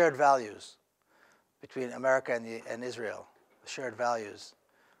shared values between America and Israel, shared values.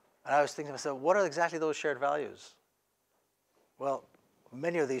 And I was thinking to myself, what are exactly those shared values? Well,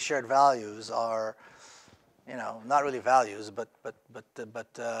 many of these shared values are, not really values, but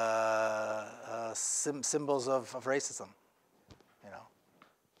symbols of racism,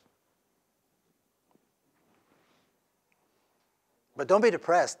 But don't be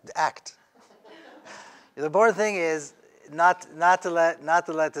depressed. Act. The important thing is not to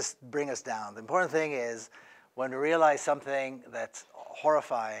let this bring us down. The important thing is when we realize something that's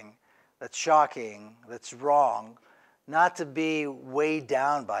horrifying, that's shocking, that's wrong, not to be weighed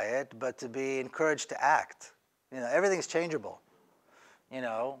down by it, but to be encouraged to act. Everything's changeable.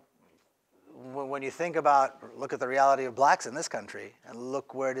 When you think look at the reality of blacks in this country and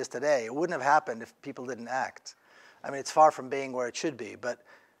look where it is today, it wouldn't have happened if people didn't act. I mean, it's far from being where it should be, but,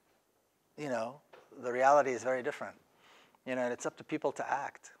 the reality is very different. And it's up to people to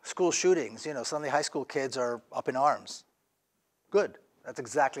act. School shootings, suddenly high school kids are up in arms. Good. That's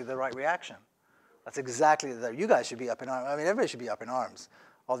exactly the right reaction. That's exactly you guys should be up in arms. I mean, everybody should be up in arms.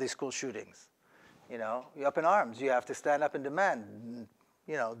 All these school shootings. You're up in arms. You have to stand up and demand.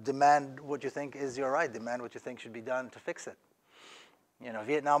 Demand what you think is your right. Demand what you think should be done to fix it.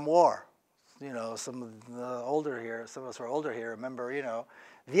 Vietnam War. Some of us who are older here remember,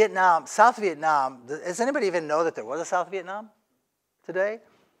 Vietnam, South Vietnam. Does anybody even know that there was a South Vietnam today?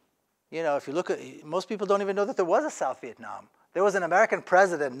 If you look at, most people don't even know that there was a South Vietnam. There was an American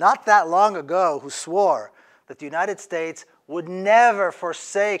president not that long ago who swore that the United States would never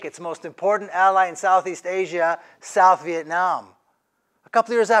forsake its most important ally in Southeast Asia, South Vietnam. A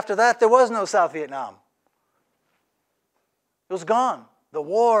couple of years after that, there was no South Vietnam. It was gone. The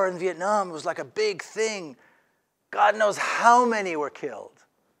war in Vietnam was like a big thing. God knows how many were killed.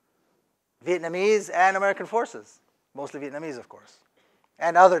 Vietnamese and American forces. Mostly Vietnamese, of course.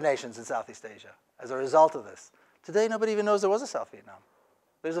 And other nations in Southeast Asia as a result of this. Today, nobody even knows there was a South Vietnam.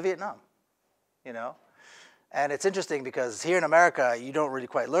 There's a Vietnam, And it's interesting because here in America, you don't really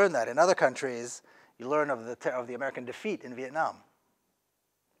quite learn that. In other countries, you learn of the American defeat in Vietnam,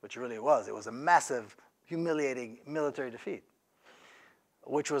 which really it was. It was a massive, humiliating military defeat,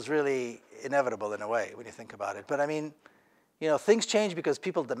 which was really inevitable in a way when you think about it. But I mean, things change because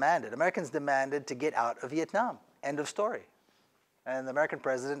people demanded. Americans demanded to get out of Vietnam. End of story. And the American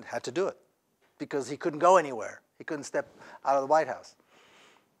president had to do it because he couldn't go anywhere. He couldn't step out of the White House.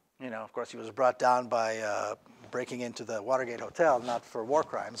 Of course, he was brought down by breaking into the Watergate Hotel, not for war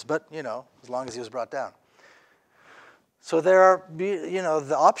crimes, but, as long as he was brought down. So there are,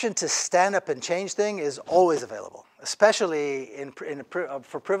 the option to stand up and change things is always available, especially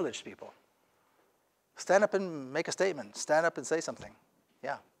for privileged people. Stand up and make a statement. Stand up and say something.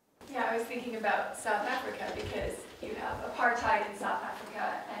 Yeah. Yeah, I was thinking about South Africa because you have apartheid in South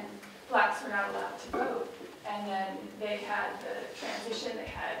Africa and blacks were not allowed to vote. And then they had the transition, they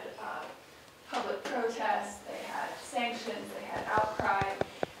had public protests, they had sanctions, they had outcry.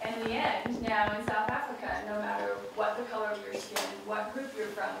 And in the end, now in South Africa, no matter what the color of your skin, what group you're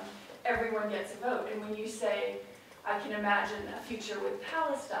from, everyone gets a vote. And when you say, I can imagine a future with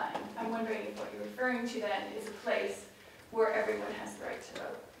Palestine, I'm wondering if what you're referring to then is a place where everyone has the right to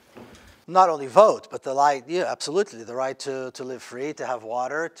vote. Not only vote, but the right, absolutely, the right to live free, to have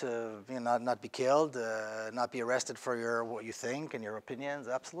water, to not be killed, not be arrested for what you think and your opinions.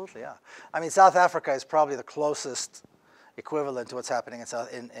 Absolutely, yeah. I mean, South Africa is probably the closest equivalent to what's happening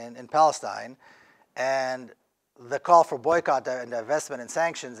in Palestine, and the call for boycott and divestment and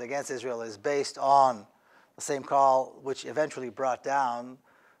sanctions against Israel is based on the same call which eventually brought down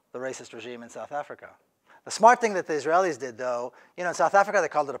the racist regime in South Africa. The smart thing that the Israelis did, though, in South Africa they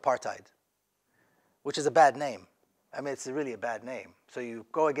called it apartheid, which is a bad name. I mean, it's really a bad name. So you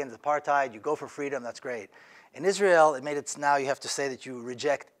go against apartheid, you go for freedom, that's great. In Israel, it made it now you have to say that you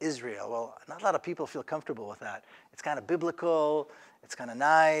reject Israel. Well, not a lot of people feel comfortable with that. It's kind of biblical, it's kind of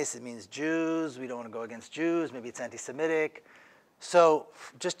nice, it means Jews, we don't want to go against Jews, maybe it's anti-Semitic. So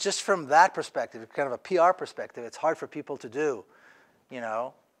just from that perspective, kind of a PR perspective, it's hard for people to do,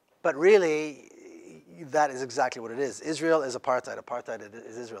 But really, that is exactly what it is. Israel is apartheid. Apartheid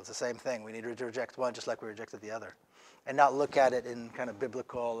is Israel. It's the same thing. We need to reject one just like we rejected the other. And not look at it in kind of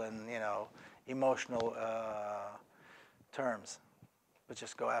biblical and, emotional terms. But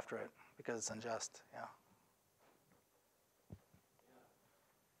just go after it because it's unjust,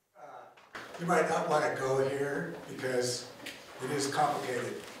 You might not want to go here because it is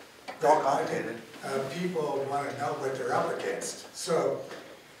complicated. It's all complicated. People want to know what they're up against. So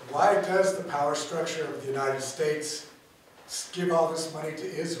why does the power structure of the United States give all this money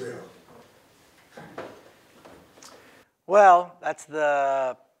to Israel? Well, that's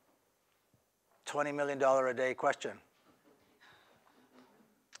the $20 million a day question.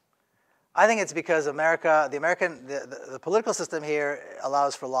 I think it's because the political system here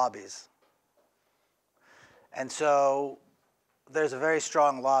allows for lobbies. And so there's a very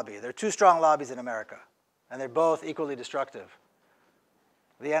strong lobby. There are two strong lobbies in America, and they're both equally destructive.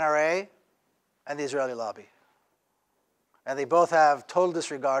 The NRA and the Israeli lobby. And they both have total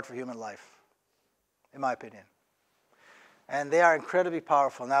disregard for human life, in my opinion. And they are incredibly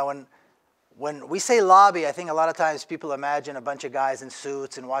powerful. Now, when we say lobby, I think a lot of times people imagine a bunch of guys in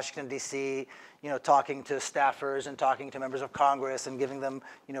suits in Washington, D.C., talking to staffers and talking to members of Congress and giving them,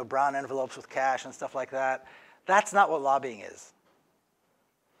 brown envelopes with cash and stuff like that. That's not what lobbying is.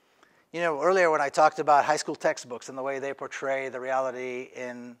 Earlier when I talked about high school textbooks and the way they portray the reality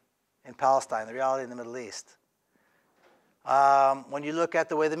in Palestine, the reality in the Middle East, when you look at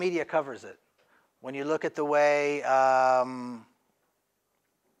the way the media covers it, when you look at the way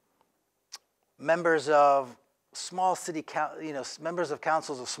members of small city, members of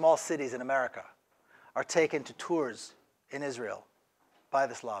councils of small cities in America are taken to tours in Israel by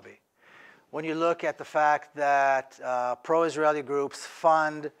this lobby. When you look at the fact that pro-Israeli groups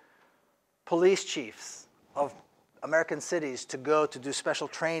fund police chiefs of American cities to go to do special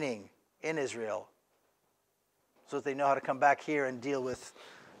training in Israel so that they know how to come back here and deal with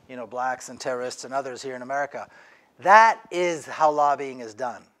blacks and terrorists and others here in America. That is how lobbying is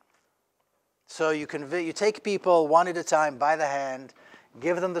done. So you take people one at a time by the hand,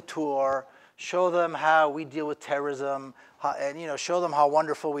 give them the tour, show them how we deal with terrorism, and show them how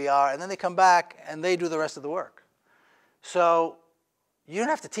wonderful we are, and then they come back and they do the rest of the work. So you don't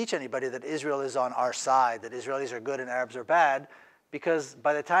have to teach anybody that Israel is on our side, that Israelis are good and Arabs are bad, because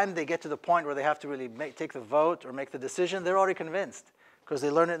by the time they get to the point where they have to really take the vote or make the decision, they're already convinced, because they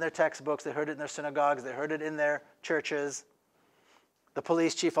learned it in their textbooks, they heard it in their synagogues, they heard it in their churches. The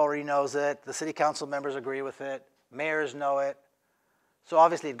police chief already knows it. The city council members agree with it. Mayors know it. So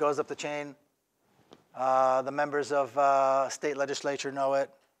obviously it goes up the chain. The members of state legislature know it.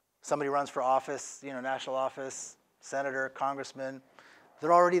 Somebody runs for office, national office, senator, congressman.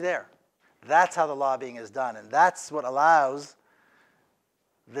 They're already there. That's how the lobbying is done. And that's what allows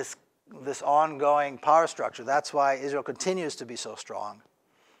this ongoing power structure. That's why Israel continues to be so strong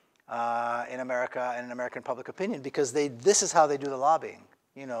in America and in American public opinion, because this is how they do the lobbying.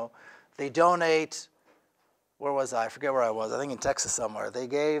 They donate. Where was I? I forget where I was. I think in Texas somewhere. They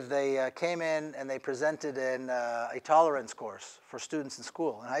came in and they presented a tolerance course for students in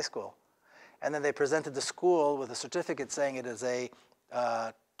school, in high school. And then they presented the school with a certificate saying it is a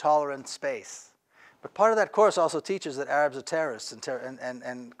tolerant space. But part of that course also teaches that Arabs are terrorists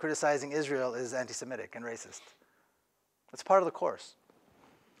and criticizing Israel is anti-Semitic and racist. That's part of the course.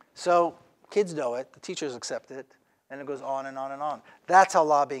 So kids know it, the teachers accept it, and it goes on and on and on. That's how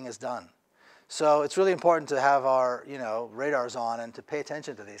lobbying is done. So it's really important to have our radars on and to pay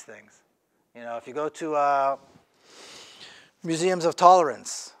attention to these things. If you go to museums of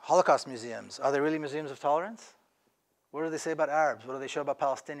tolerance, Holocaust museums, are they really museums of tolerance? What do they say about Arabs? What do they show about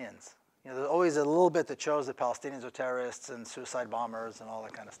Palestinians? There's always a little bit that shows that Palestinians are terrorists and suicide bombers and all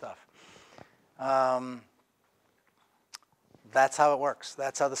that kind of stuff. That's how it works.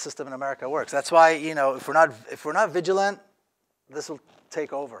 That's how the system in America works. That's why, if we're not vigilant, this will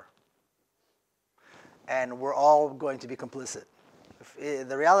take over. And we're all going to be complicit.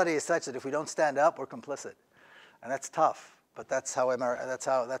 The reality is such that if we don't stand up, we're complicit. And that's tough, but that's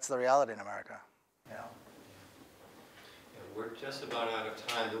the reality in America. we're just about out of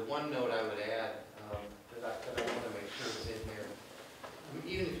time. The one note I would add that I want to make sure is in here,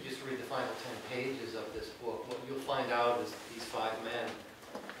 even if you just read the final 10 pages of this book, what you'll find out is these 5 men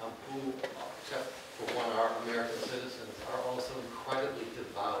who, except for one, are American citizens, are also incredibly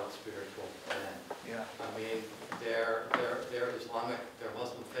devout spiritual men. Yeah. I mean, their Islamic, their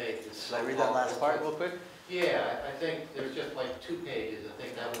Muslim faith is so Should I read that last part real quick? Yeah, I think there's just like 2 pages. I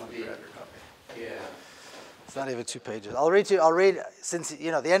think that would be, yeah. It's not even 2 pages. I'll read, since,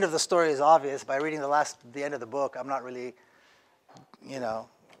 you know, the end of the story is obvious. By reading the end of the book, I'm not really, you know,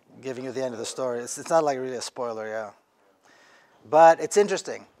 giving you the end of the story. It's not like really a spoiler, yeah. But it's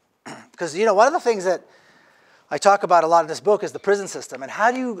interesting, because, you know, one of the things that I talk about a lot in this book is the prison system. And how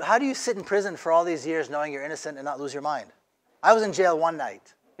do you sit in prison for all these years knowing you're innocent and not lose your mind? I was in jail one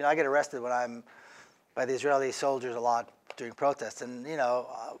night. You know, I get arrested by the Israeli soldiers a lot during protests. And, you know,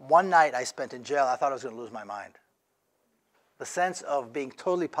 one night I spent in jail, I thought I was going to lose my mind. The sense of being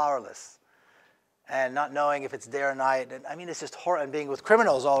totally powerless and not knowing if it's day or night. And I mean, it's just horrible. And being with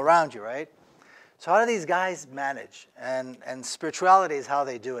criminals all around you, right? So how do these guys manage? And spirituality is how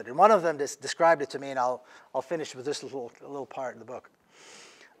they do it. And one of them described it to me, and I'll finish with this little part in the book.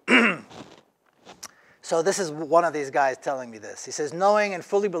 So this is one of these guys telling me this. He says, knowing and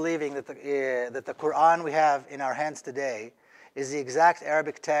fully believing that the Quran we have in our hands today is the exact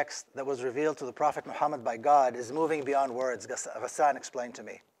Arabic text that was revealed to the Prophet Muhammad by God is moving beyond words, Ghassan explained to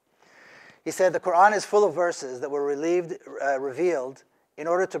me. He said, the Quran is full of verses that were revealed in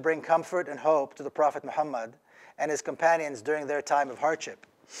order to bring comfort and hope to the Prophet Muhammad and his companions during their time of hardship.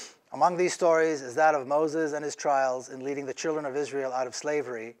 Among these stories is that of Moses and his trials in leading the children of Israel out of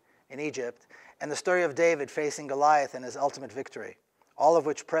slavery in Egypt, and the story of David facing Goliath and his ultimate victory, all of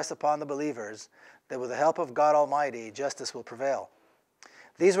which press upon the believers that with the help of God Almighty, justice will prevail.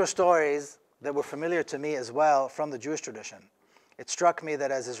 These were stories that were familiar to me as well from the Jewish tradition. It struck me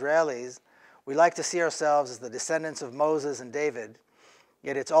that as Israelis, we like to see ourselves as the descendants of Moses and David,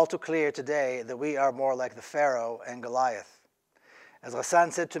 yet it's all too clear today that we are more like the Pharaoh and Goliath. As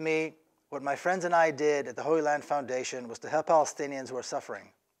Ghassan said to me, what my friends and I did at the Holy Land Foundation was to help Palestinians who are suffering.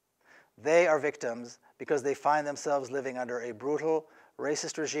 They are victims because they find themselves living under a brutal,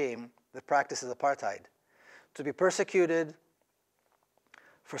 racist regime that practices apartheid. To be persecuted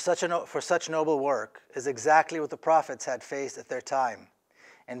for such noble work is exactly what the prophets had faced at their time.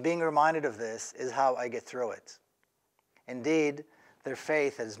 And being reminded of this is how I get through it. Indeed, their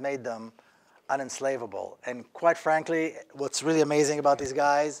faith has made them unenslavable. And quite frankly, what's really amazing about these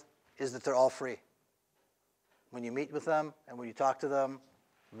guys is that they're all free. When you meet with them and when you talk to them,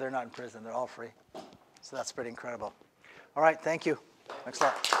 they're not in prison, they're all free. So that's pretty incredible. All right, thank you. Thanks a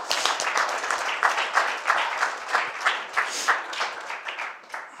lot.